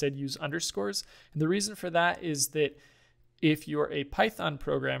and instead use underscores. And the reason for that is that if you're a Python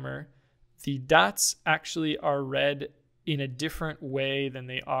programmer, the dots actually are read in a different way than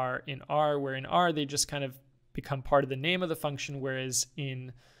they are in R, where in R they just kind of become part of the name of the function, whereas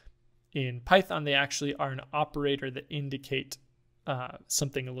in Python they actually are an operator that indicate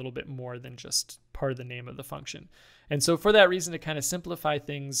something a little bit more than just part of the name of the function. And so for that reason, to kind of simplify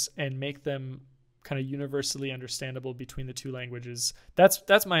things and make them kind of universally understandable between the two languages,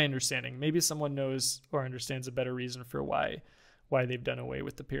 that's my understanding. Maybe someone knows or understands a better reason for why they've done away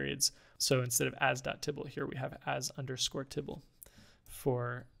with the periods. So instead of as.tibble, here we have as_tibble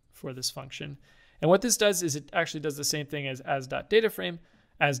for this function. And what this does is it actually does the same thing as as.dataframe,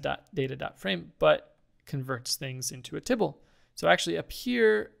 as.data.frame, but converts things into a tibble. So actually up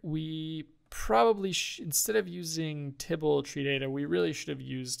here, we probably, instead of using tibble tree data, we really should have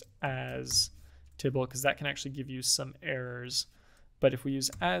used as tibble, because that can actually give you some errors. But if we use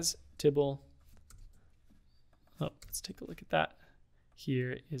as tibble, oh, let's take a look at that.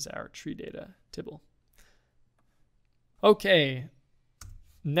 Here is our tree data tibble. Okay,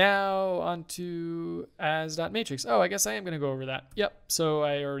 now on to as.matrix. Oh, I guess I am going to go over that. Yep, so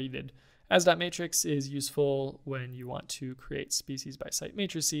I already did. As.matrix is useful when you want to create species by site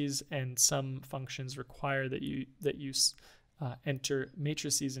matrices, and some functions require that you enter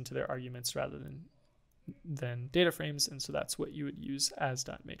matrices into their arguments rather than data frames, and so that's what you would use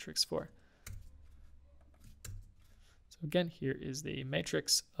as.matrix for. So again, here is the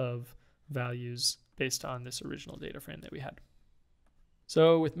matrix of values based on this original data frame that we had.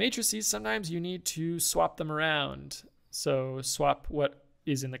 So with matrices, sometimes you need to swap them around. So swap what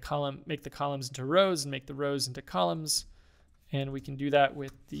is in the column, make the columns into rows and make the rows into columns. And we can do that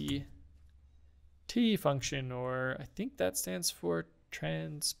with the T function, or I think that stands for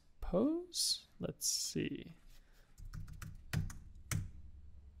transpose. Let's see.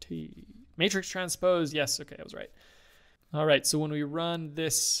 T, matrix transpose. Yes, okay, I was right. All right, so when we run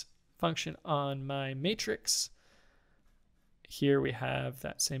this function on my matrix, here we have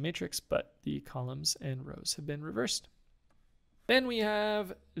that same matrix, but the columns and rows have been reversed. Then we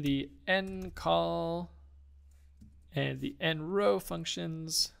have the ncol and the nrow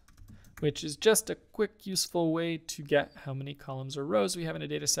functions, which is just a quick, useful way to get how many columns or rows we have in a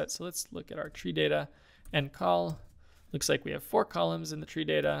data set. So let's look at our tree data. Ncol looks like we have 4 columns in the tree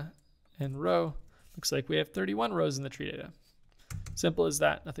data. Nrow looks like we have 31 rows in the tree data. Simple as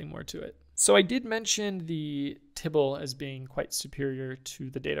that, nothing more to it. So I did mention the tibble as being quite superior to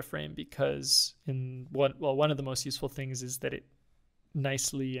the data frame because one of the most useful things is that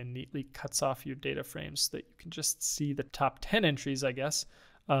nicely and neatly cuts off your data frames so that you can just see the top 10 entries, I guess.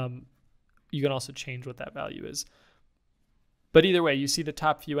 You can also change what that value is. But either way, you see the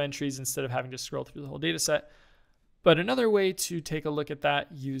top few entries instead of having to scroll through the whole data set. But another way to take a look at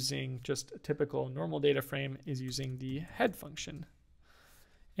that using just a typical normal data frame is using the head function.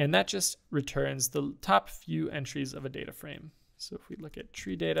 And that just returns the top few entries of a data frame. So if we look at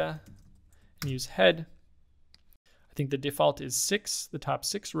tree data and use head, I think the default is 6, the top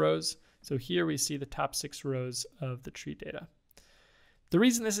 6 rows. So here we see the top 6 rows of the tree data. The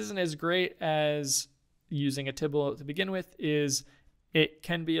reason this isn't as great as using a tibble to begin with is it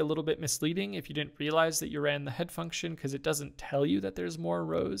can be a little bit misleading if you didn't realize that you ran the head function, because it doesn't tell you that there's more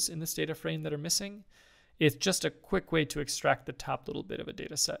rows in this data frame that are missing. It's just a quick way to extract the top little bit of a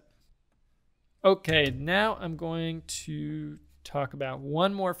data set. Okay, now I'm going to talk about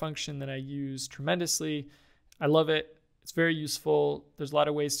one more function that I use tremendously. I love it. It's very useful. There's a lot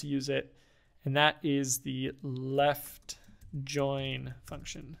of ways to use it, and that is the left join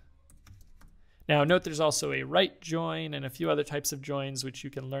function. Now note there's also a right join and a few other types of joins which you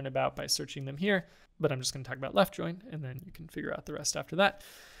can learn about by searching them here, but I'm just going to talk about left join and then you can figure out the rest after that.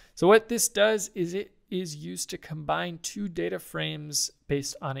 So what this does is it is used to combine two data frames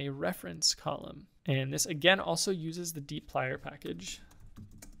based on a reference column. And this again also uses the dplyr package.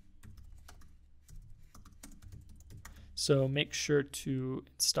 So make sure to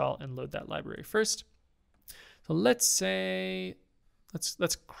install and load that library first. So let's say,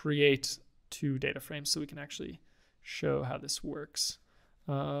 let's create two data frames so we can actually show how this works.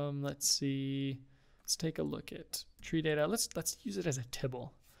 Let's see, let's take a look at tree data. Let's use it as a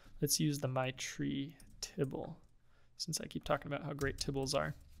tibble. Let's use the my tree tibble, since I keep talking about how great tibbles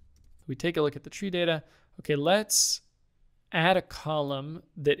are. We take a look at the tree data. Okay, let's add a column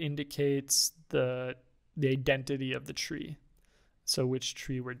that indicates the identity of the tree. So which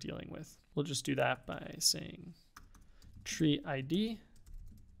tree we're dealing with. We'll just do that by saying tree ID.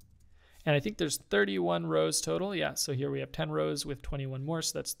 And I think there's 31 rows total. Yeah, so here we have 10 rows with 21 more,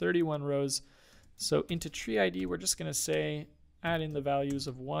 so that's 31 rows. So into tree ID, we're just gonna say add in the values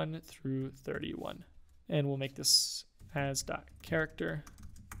of 1 through 31. And we'll make this as.character,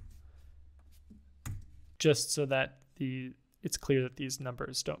 just so that it's clear that these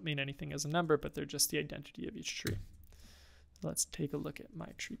numbers don't mean anything as a number, but they're just the identity of each tree. Let's take a look at my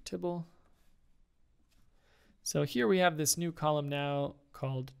tree tibble. So here we have this new column now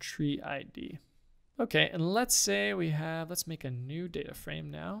called tree ID. Okay, and let's say let's make a new data frame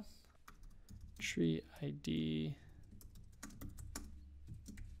now. Tree ID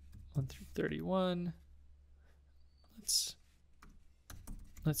 1 through 31.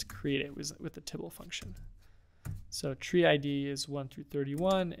 Let's create it with the tibble function. So tree ID is 1 through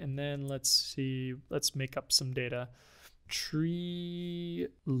 31, and then let's make up some data. Tree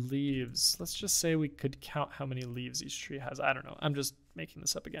leaves. Let's just say we could count how many leaves each tree has. I don't know. I'm just making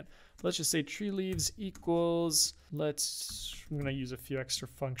this up again. Let's just say tree leaves equals, I'm going to use a few extra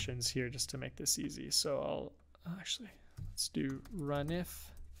functions here just to make this easy. So let's do runIf.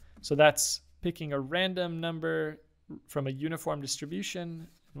 So that's picking a random number from a uniform distribution.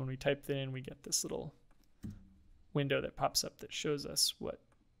 And when we type that in, we get this little window that pops up that shows us what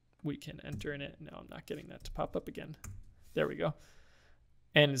we can enter in it. No, I'm not getting that to pop up again. There we go.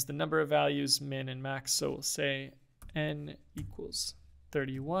 N is the number of values, min and max. So we'll say n equals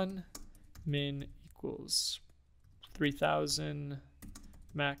 31, min equals 3000,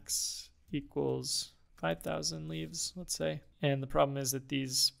 max equals 5000 leaves, let's say. And the problem is that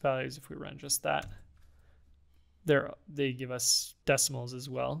these values, if we run just that, they give us decimals as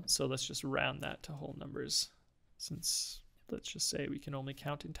well. So let's just round that to whole numbers, since let's just say we can only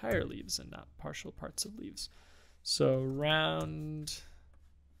count entire leaves and not partial parts of leaves. So round,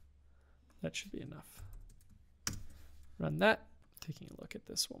 that should be enough. Run that, taking a look at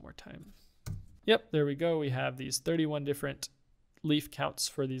this one more time. Yep, there we go. We have these 31 different leaf counts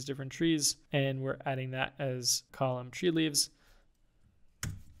for these different trees, and we're adding that as column tree leaves.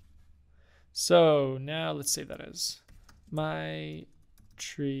 So now let's save that as my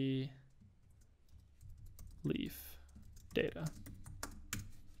tree leaf data.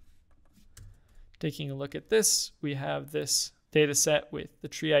 Taking a look at this, we have this data set with the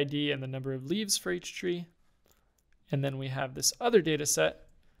tree ID and the number of leaves for each tree. And then we have this other data set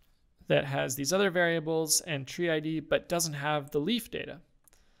that has these other variables and tree ID, but doesn't have the leaf data.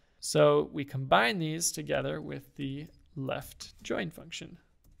 So we combine these together with the left join function.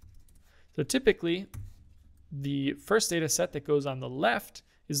 So typically, the first data set that goes on the left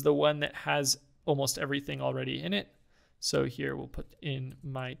is the one that has almost everything already in it. So here we'll put in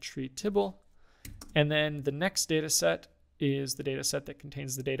my tree tibble. And then the next data set is the data set that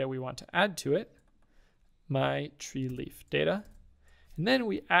contains the data we want to add to it, my tree leaf data. And then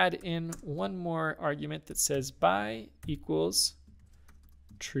we add in one more argument that says by equals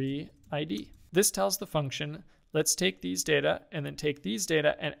tree ID. This tells the function, let's take these data and then take these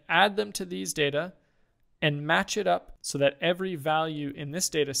data and add them to these data and match it up so that every value in this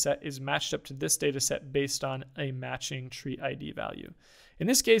data set is matched up to this data set based on a matching tree ID value. In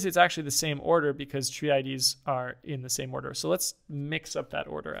this case, it's actually the same order because tree IDs are in the same order. So let's mix up that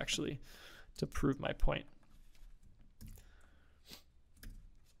order actually to prove my point.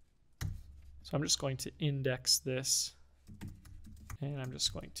 So I'm just going to index this, and I'm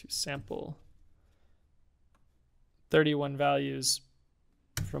just going to sample 31 values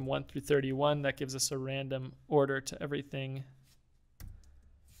from 1 through 31. That gives us a random order to everything.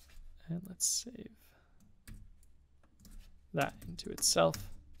 And let's save that into itself.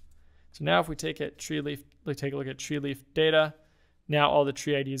 So now if we take a take a look at tree leaf data, now all the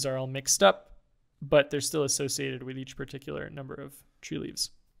tree IDs are all mixed up, but they're still associated with each particular number of tree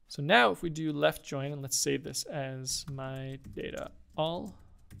leaves. So now if we do left join, and let's save this as my data all.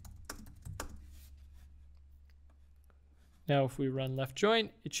 Now if we run left join,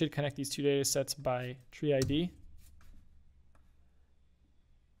 it should connect these two data sets by tree ID.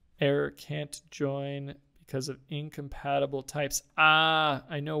 Error can't join because of incompatible types. Ah,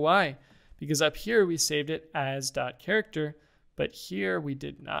 I know why. Because up here we saved it as.character, but here we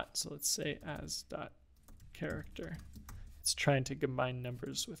did not. So let's say as.character. It's trying to combine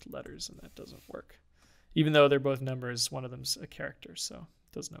numbers with letters, and that doesn't work. Even though they're both numbers, one of them's a character, so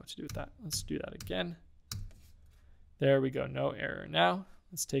it doesn't know what to do with that. Let's do that again. There we go, no error. Now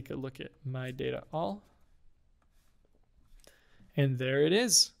let's take a look at my data all. And there it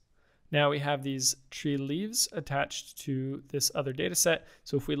is. Now we have these tree leaves attached to this other data set.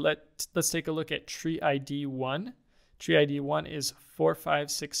 So if we let's take a look at tree ID 1. Tree ID 1 is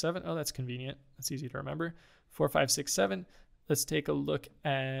 4567. Oh, that's convenient. That's easy to remember. 4567. Let's take a look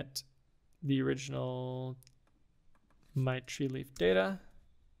at the original my tree leaf data.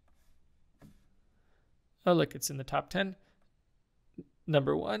 Oh, look, it's in the top 10.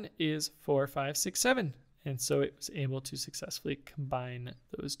 Number 1 is 4567. And so it was able to successfully combine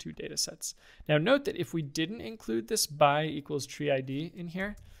those two data sets. Now note that if we didn't include this by equals tree ID in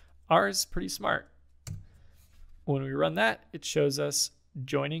here, R is pretty smart. When we run that, it shows us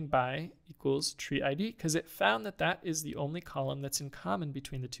joining by equals tree ID because it found that that is the only column that's in common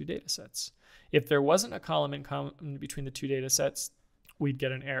between the two data sets. If there wasn't a column in common between the two data sets, we'd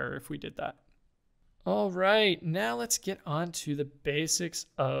get an error if we did that. All right, now let's get on to the basics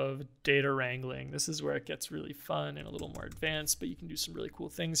of data wrangling. This is where it gets really fun and a little more advanced, but you can do some really cool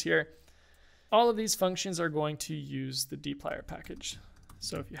things here. All of these functions are going to use the dplyr package.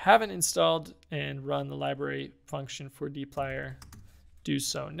 So if you haven't installed and run the library function for dplyr, do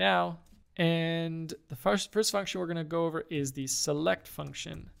so now. And the first function we're going to go over is the select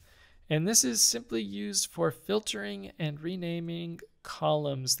function. And this is simply used for filtering and renaming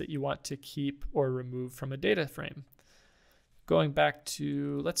columns that you want to keep or remove from a data frame. Going back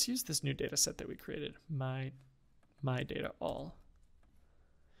to, let's use this new data set that we created, my data all.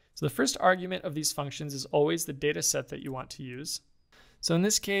 So the first argument of these functions is always the data set that you want to use. So in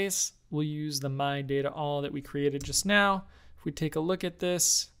this case, we'll use the my data all that we created just now. If we take a look at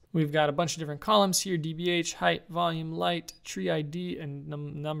this, we've got a bunch of different columns here: dbh, height, volume, light, tree ID, and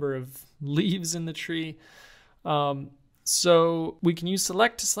number of leaves in the tree. So we can use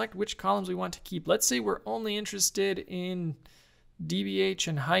select to select which columns we want to keep. Let's say we're only interested in dbh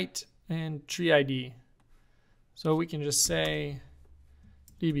and height and tree ID. So we can just say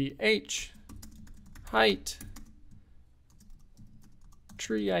dbh, height,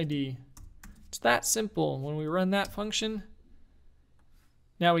 tree ID. It's that simple. When we run that function,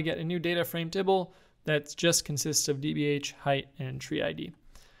 now we get a new data frame tibble that just consists of dbh, height, and tree ID.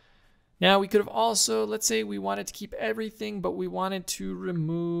 Now we could have also, let's say we wanted to keep everything, but we wanted to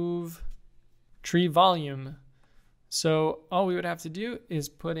remove tree volume. So all we would have to do is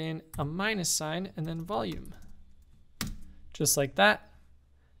put in a minus sign and then volume. Just like that.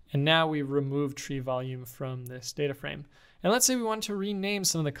 And now we've removed tree volume from this data frame. And let's say we want to rename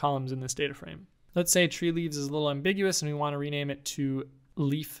some of the columns in this data frame. Let's say tree leaves is a little ambiguous and we want to rename it to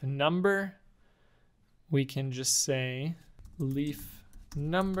leaf number. We can just say leaf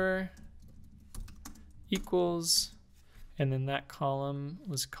number equals, and then that column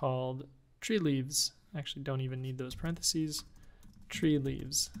was called tree leaves. Actually, don't even need those parentheses, tree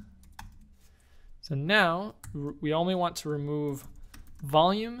leaves. So now we only want to remove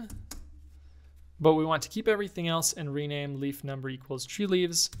volume, but we want to keep everything else and rename leaf number equals tree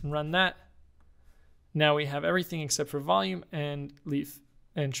leaves and run that. Now we have everything except for volume, and leaf,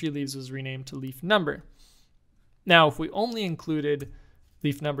 and tree leaves was renamed to leaf number. Now, if we only included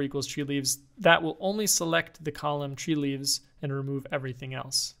leaf number equals tree leaves, that will only select the column tree leaves and remove everything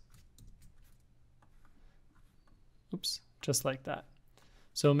else. Oops, just like that.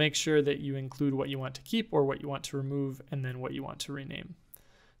 So make sure that you include what you want to keep or what you want to remove, and then what you want to rename.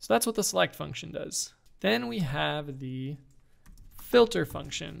 So that's what the select function does. Then we have the filter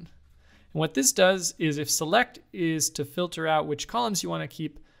function. And what this does is, if select is to filter out which columns you want to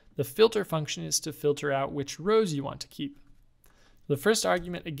keep, the filter function is to filter out which rows you want to keep. The first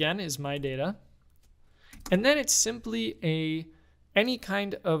argument, again, is my data. And then it's simply any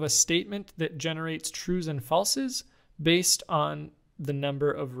kind of a statement that generates trues and falses based on the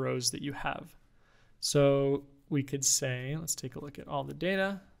number of rows that you have. So we could say, let's take a look at all the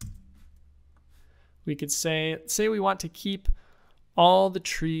data. We could say we want to keep all the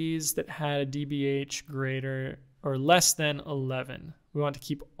trees that had a DBH greater or less than 11. We want to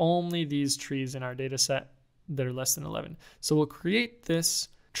keep only these trees in our data set that are less than 11. So we'll create this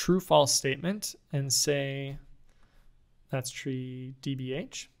true-false statement and say that's tree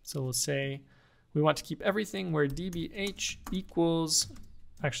DBH. So we'll say we want to keep everything where DBH equals,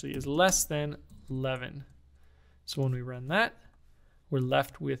 actually is less than 11. So when we run that, we're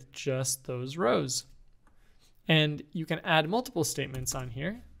left with just those rows. And you can add multiple statements on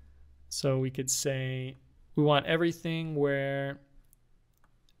here. So we could say we want everything where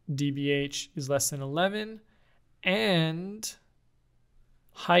DBH is less than 11 and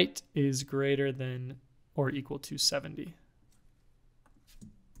height is greater than or equal to 70.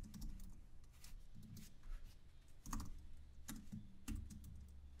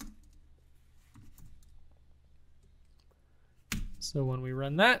 So when we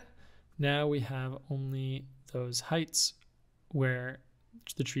run that, now we have only those heights where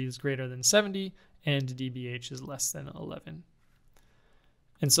the tree is greater than 70 and DBH is less than 11.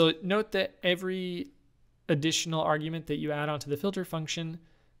 And so note that every additional argument that you add onto the filter function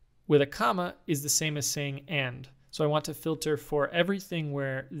with a comma is the same as saying and. So I want to filter for everything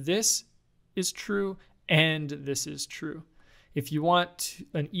where this is true and this is true. If you want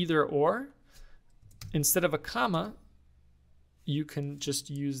an either or, instead of a comma, you can just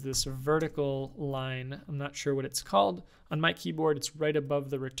use this vertical line. I'm not sure what it's called. On my keyboard, it's right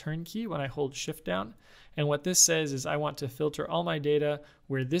above the return key when I hold shift down. And what this says is I want to filter all my data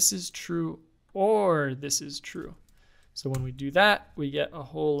where this is true or this is true. So when we do that, we get a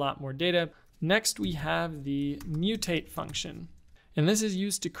whole lot more data. Next, we have the mutate function. And this is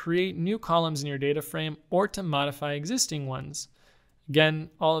used to create new columns in your data frame or to modify existing ones.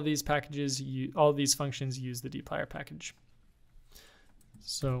 Again, all of these functions use the dplyr package.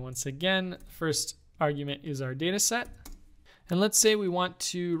 So once again, first argument is our data set. And let's say we want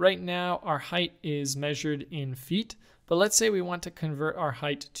to, right now our height is measured in feet, but let's say we want to convert our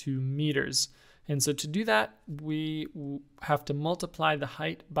height to meters. And so to do that, we have to multiply the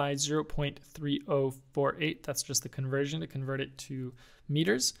height by 0.3048. That's just the conversion to convert it to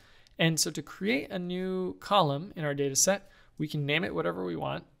meters. And so to create a new column in our data set, we can name it whatever we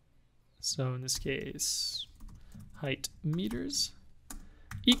want. So in this case, height meters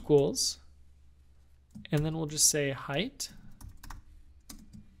equals, and then we'll just say height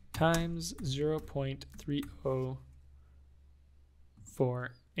times 0.3048.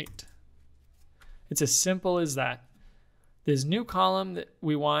 It's as simple as that. This new column that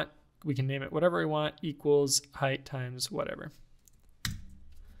we want, we can name it whatever we want, equals height times whatever.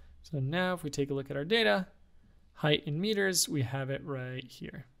 So now if we take a look at our data, height in meters, we have it right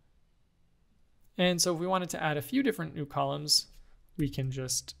here. And so if we wanted to add a few different new columns, we can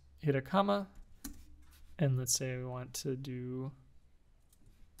just hit a comma, and let's say we want to do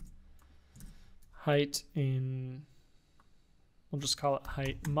height in, we'll just call it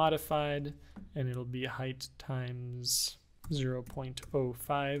height modified, and it'll be height times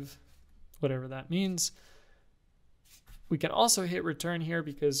 0.05, whatever that means. We can also hit return here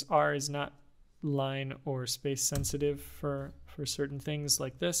because R is not line or space sensitive for certain things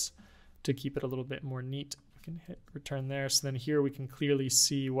like this. To keep it a little bit more neat, we can hit return there. So then here we can clearly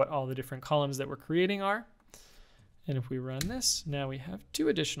see what all the different columns that we're creating are. And if we run this, now we have two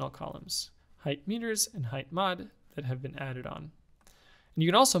additional columns, height meters and height mod, that have been added on. And you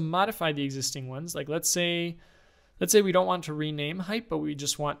can also modify the existing ones. Like let's say we don't want to rename height, but we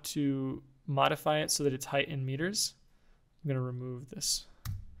just want to modify it so that it's height in meters. I'm going to remove this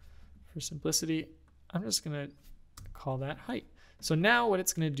for simplicity. I'm just going to call that height. So now what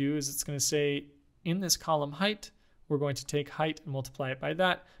it's going to do is it's going to say in this column height, we're going to take height and multiply it by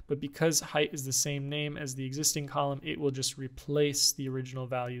that. But because height is the same name as the existing column, it will just replace the original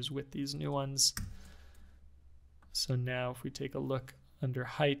values with these new ones. So now if we take a look under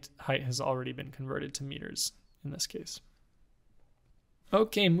height, height has already been converted to meters in this case.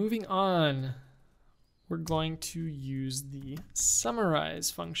 Okay, moving on. We're going to use the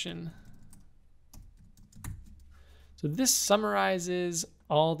summarize function. So this summarizes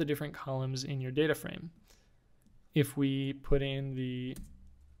all the different columns in your data frame. If we put in the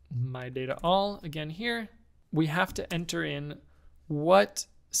my data all again here, we have to enter in what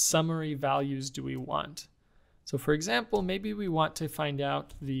summary values do we want. So for example, maybe we want to find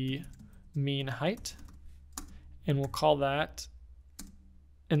out the mean height, and we'll call that,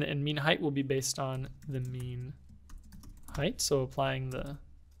 and mean height will be based on the mean height. So applying the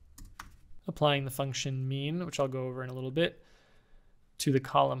function mean, which I'll go over in a little bit, to the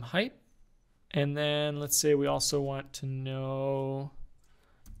column height. And then let's say we also want to know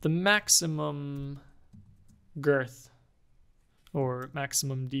the maximum girth or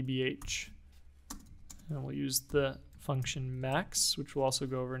maximum dBH. And we'll use the function max, which we'll also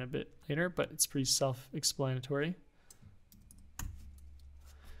go over in a bit later, but it's pretty self-explanatory.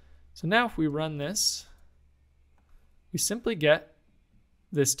 So now if we run this, we simply get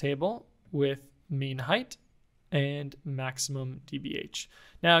this table with mean height and maximum dBH.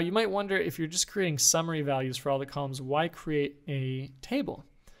 Now you might wonder, if you're just creating summary values for all the columns, why create a table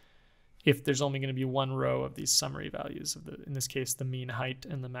if there's only going to be one row of these summary values of in this case, the mean height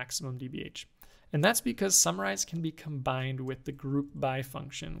and the maximum dBH? And that's because summarize can be combined with the group by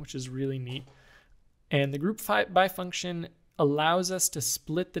function, which is really neat. And the group by function allows us to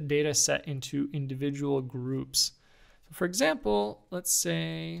split the data set into individual groups. So for example, let's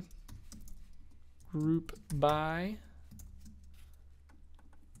say group by.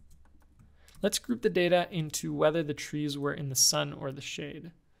 Let's group the data into whether the trees were in the sun or the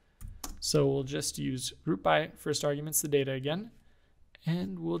shade. So we'll just use group by first argument's the data again,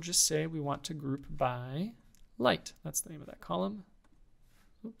 and we'll just say we want to group by light. That's the name of that column.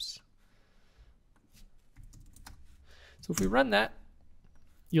 Oops. So if we run that,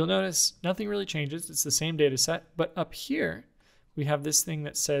 you'll notice nothing really changes. It's the same data set, but up here we have this thing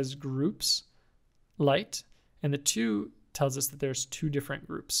that says groups light, and the 2 tells us that there's 2 different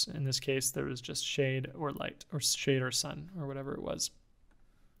groups. In this case, there was just shade or light, or shade or sun, or whatever it was.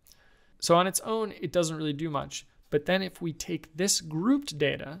 So on its own, it doesn't really do much. But then if we take this grouped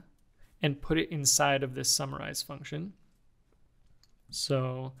data and put it inside of this summarize function,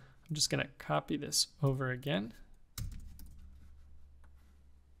 so I'm just going to copy this over again.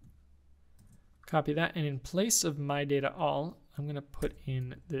 Copy that, and in place of my data all, I'm going to put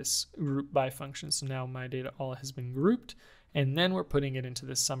in this group by function. So now my data all has been grouped, and then we're putting it into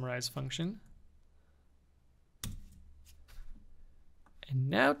this summarize function. And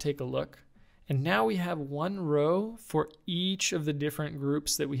now take a look, and now we have one row for each of the different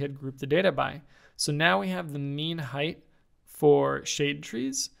groups that we had grouped the data by. So now we have the mean height for shade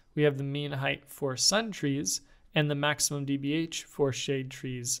trees, we have the mean height for sun trees, and the maximum dBH for shade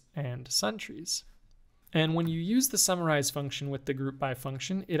trees and sun trees. And when you use the summarize function with the group by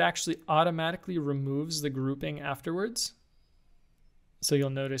function, it actually automatically removes the grouping afterwards. So you'll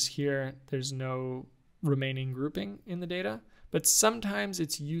notice here there's no remaining grouping in the data, but sometimes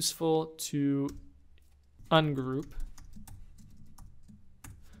it's useful to ungroup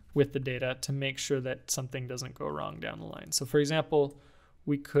with the data to make sure that something doesn't go wrong down the line. So for example,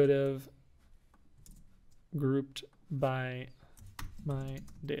 we could have grouped by my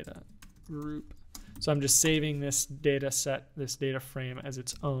data group. So I'm just saving this data set, this data frame, as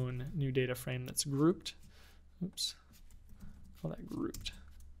its own new data frame that's grouped. Oops, call that grouped.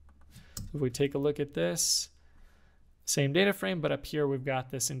 So if we take a look at this, same data frame, but up here we've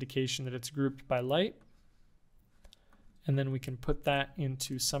got this indication that it's grouped by light. And then we can put that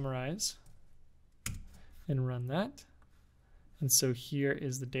into summarize and run that. And so here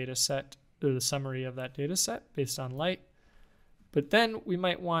is the data set, or the summary of that data set based on light. But then we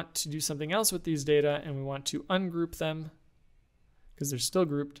might want to do something else with these data, and we want to ungroup them because they're still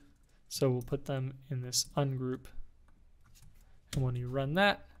grouped. So we'll put them in this ungroup. And when you run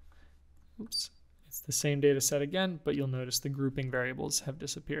that, oops, it's the same data set again, but you'll notice the grouping variables have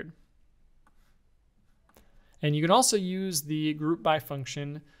disappeared. And you can also use the group by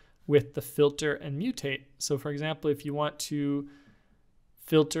function with the filter and mutate. So for example, if you want to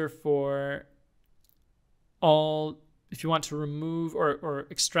filter for all, if you want to remove or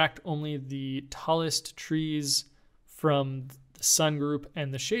extract only the tallest trees from the sun group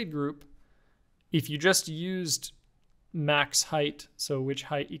and the shade group, if you just used max height, so which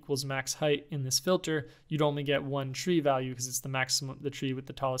height equals max height in this filter, you'd only get one tree value because it's the maximum, the tree with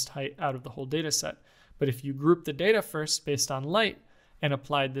the tallest height out of the whole data set. But if you group the data first based on light and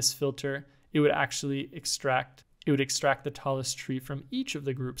applied this filter, it would actually extract it would extract the tallest tree from each of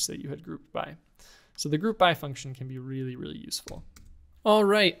the groups that you had grouped by. So the group by function can be really, really useful. All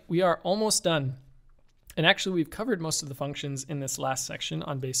right, we are almost done. And actually, we've covered most of the functions in this last section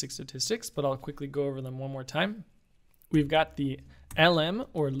on basic statistics, but I'll quickly go over them one more time. We've got the LM,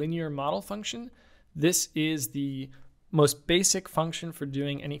 or linear model function. This is the most basic function for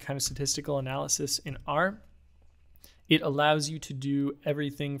doing any kind of statistical analysis in R. It allows you to do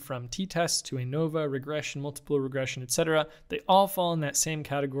everything from t-test to ANOVA, regression, multiple regression, etc. They all fall in that same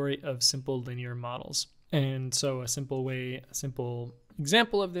category of simple linear models. And so a simple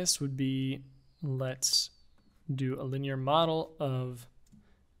example of this would be, let's do a linear model of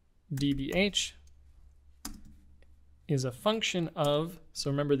dBH is a function of, so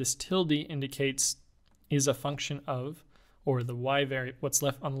remember this tilde indicates is a function of, or the y variable, what's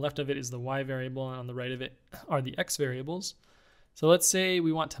left on the left of it is the y variable and on the right of it are the x variables. So let's say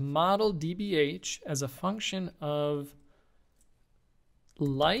we want to model dBH as a function of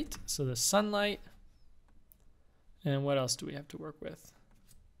light, so the sunlight, and what else do we have to work with?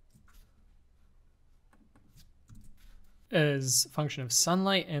 As a function of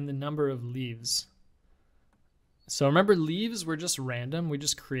sunlight and the number of leaves. So remember, leaves were just random. We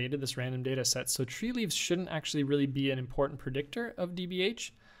just created this random data set. So tree leaves shouldn't actually really be an important predictor of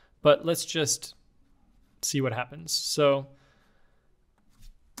dBH, but let's just see what happens. So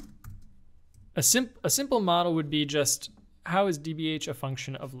a simple model would be just, how is dBH a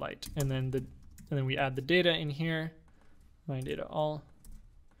function of light? And then we add the data in here, my data all.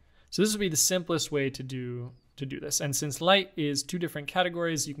 So this would be the simplest way to do this. And since light is two different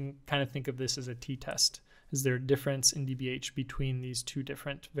categories, you can kind of think of this as a t-test. Is there a difference in dBH between these two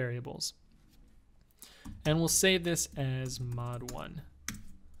different variables? And we'll save this as mod1.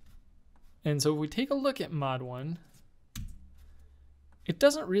 And so if we take a look at mod1, it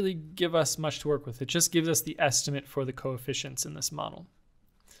doesn't really give us much to work with. It just gives us the estimate for the coefficients in this model.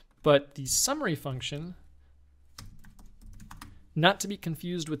 But the summary function, not to be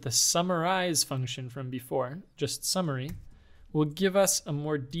confused with the summarize function from before, just summary, will give us a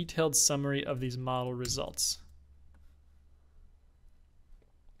more detailed summary of these model results.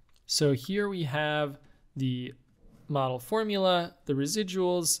 So here we have the model formula, the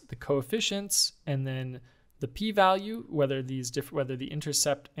residuals, the coefficients, and then the p-value, whether the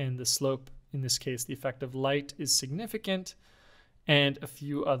intercept and the slope, in this case the effect of light, is significant, and a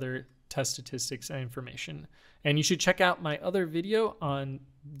few other test statistics and information. And you should check out my other video on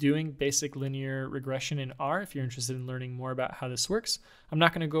doing basic linear regression in R if you're interested in learning more about how this works. I'm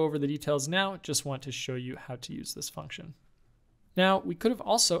not going to go over the details now, just want to show you how to use this function. Now, we could have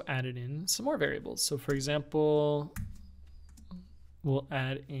also added in some more variables. So for example, we'll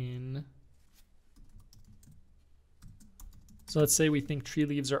add in, so let's say we think tree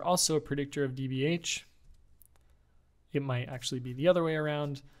leaves are also a predictor of dBH. It might actually be the other way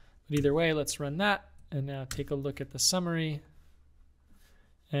around, but either way, let's run that. And now take a look at the summary.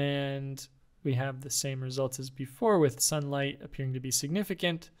 And we have the same results as before, with sunlight appearing to be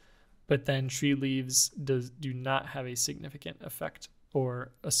significant, but then tree leaves do not have a significant effect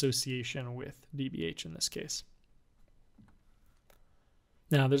or association with dBH in this case.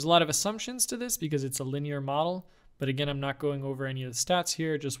 Now, there's a lot of assumptions to this because it's a linear model, but again, I'm not going over any of the stats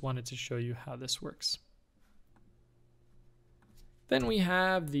here, just wanted to show you how this works. Then we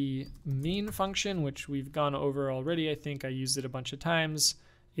have the mean function, which we've gone over already. I think I used it a bunch of times.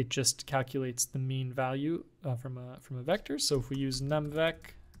 It just calculates the mean value from a vector. So if we use numvec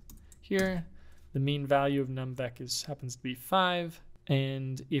here, the mean value of numvec happens to be 5.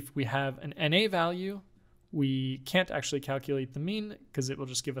 And if we have an NA value, we can't actually calculate the mean because it will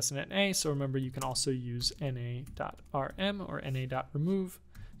just give us an NA. So remember, you can also use na.rm or na.remove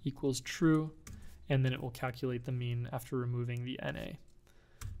equals true, and then it will calculate the mean after removing the NA.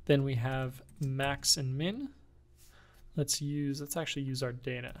 Then we have max and min. Let's actually use our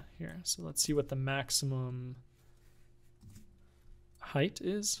data here. So let's see what the maximum height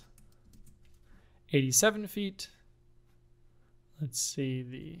is. 87 feet. Let's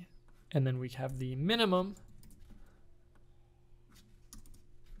see and then we have the minimum.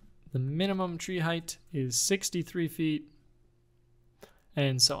 The minimum tree height is 63 feet,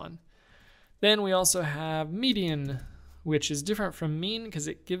 and so on. Then we also have median, which is different from mean because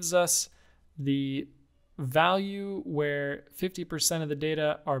it gives us the value where 50% of the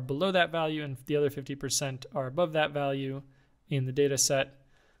data are below that value and the other 50% are above that value in the data set.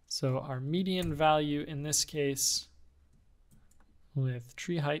 So our median value in this case with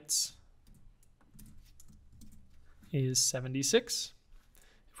tree heights is 76.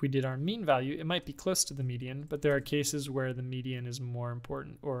 If we did our mean value, it might be close to the median, but there are cases where the median is more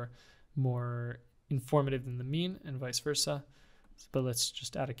important or more informative than the mean and vice versa. But let's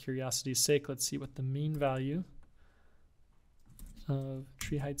just out of curiosity's sake, let's see what the mean value of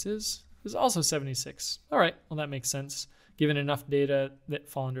tree heights is. It's also 76. All right, well that makes sense. Given enough data that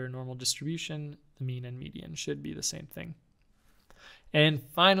fall under a normal distribution, the mean and median should be the same thing. And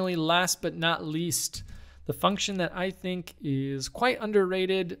finally, last but not least, the function that I think is quite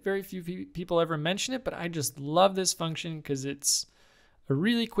underrated. Very few people ever mention it, but I just love this function because it's a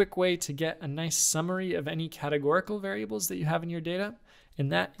really quick way to get a nice summary of any categorical variables that you have in your data,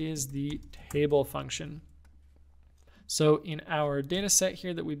 and that is the table function. So in our data set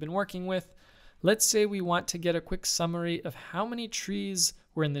here that we've been working with, let's say we want to get a quick summary of how many trees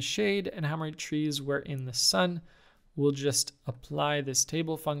were in the shade and how many trees were in the sun. We'll just apply this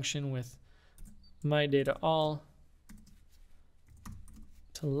table function with my data all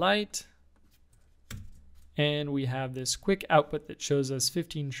to light. And we have this quick output that shows us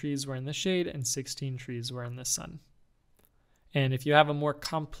 15 trees were in the shade and 16 trees were in the sun. And if you have a more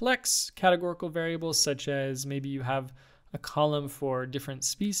complex categorical variable, such as maybe you have a column for different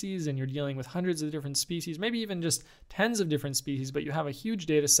species and you're dealing with hundreds of different species, maybe even just tens of different species, but you have a huge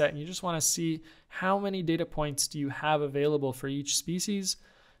data set and you just want to see how many data points do you have available for each species,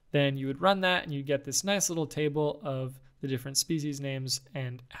 then you would run that and you get this nice little table of the different species names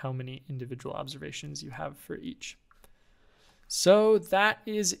and how many individual observations you have for each. So that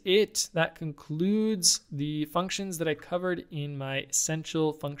is it. That concludes the functions that I covered in my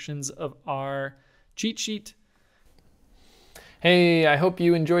essential functions of R cheat sheet. Hey, I hope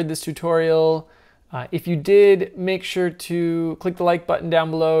you enjoyed this tutorial. If you did, make sure to click the like button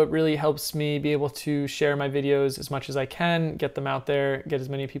down below. It really helps me be able to share my videos as much as I can, get them out there, get as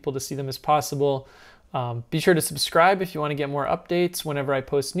many people to see them as possible. Be sure to subscribe if you want to get more updates whenever I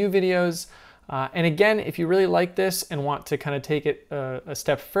post new videos. And again, if you really like this and want to kind of take it a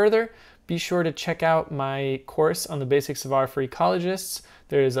step further, be sure to check out my course on the basics of R for ecologists.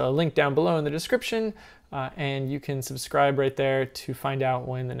 There's a link down below in the description, and you can subscribe right there to find out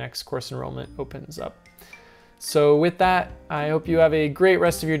when the next course enrollment opens up. So with that, I hope you have a great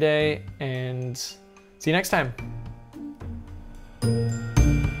rest of your day and see you next time.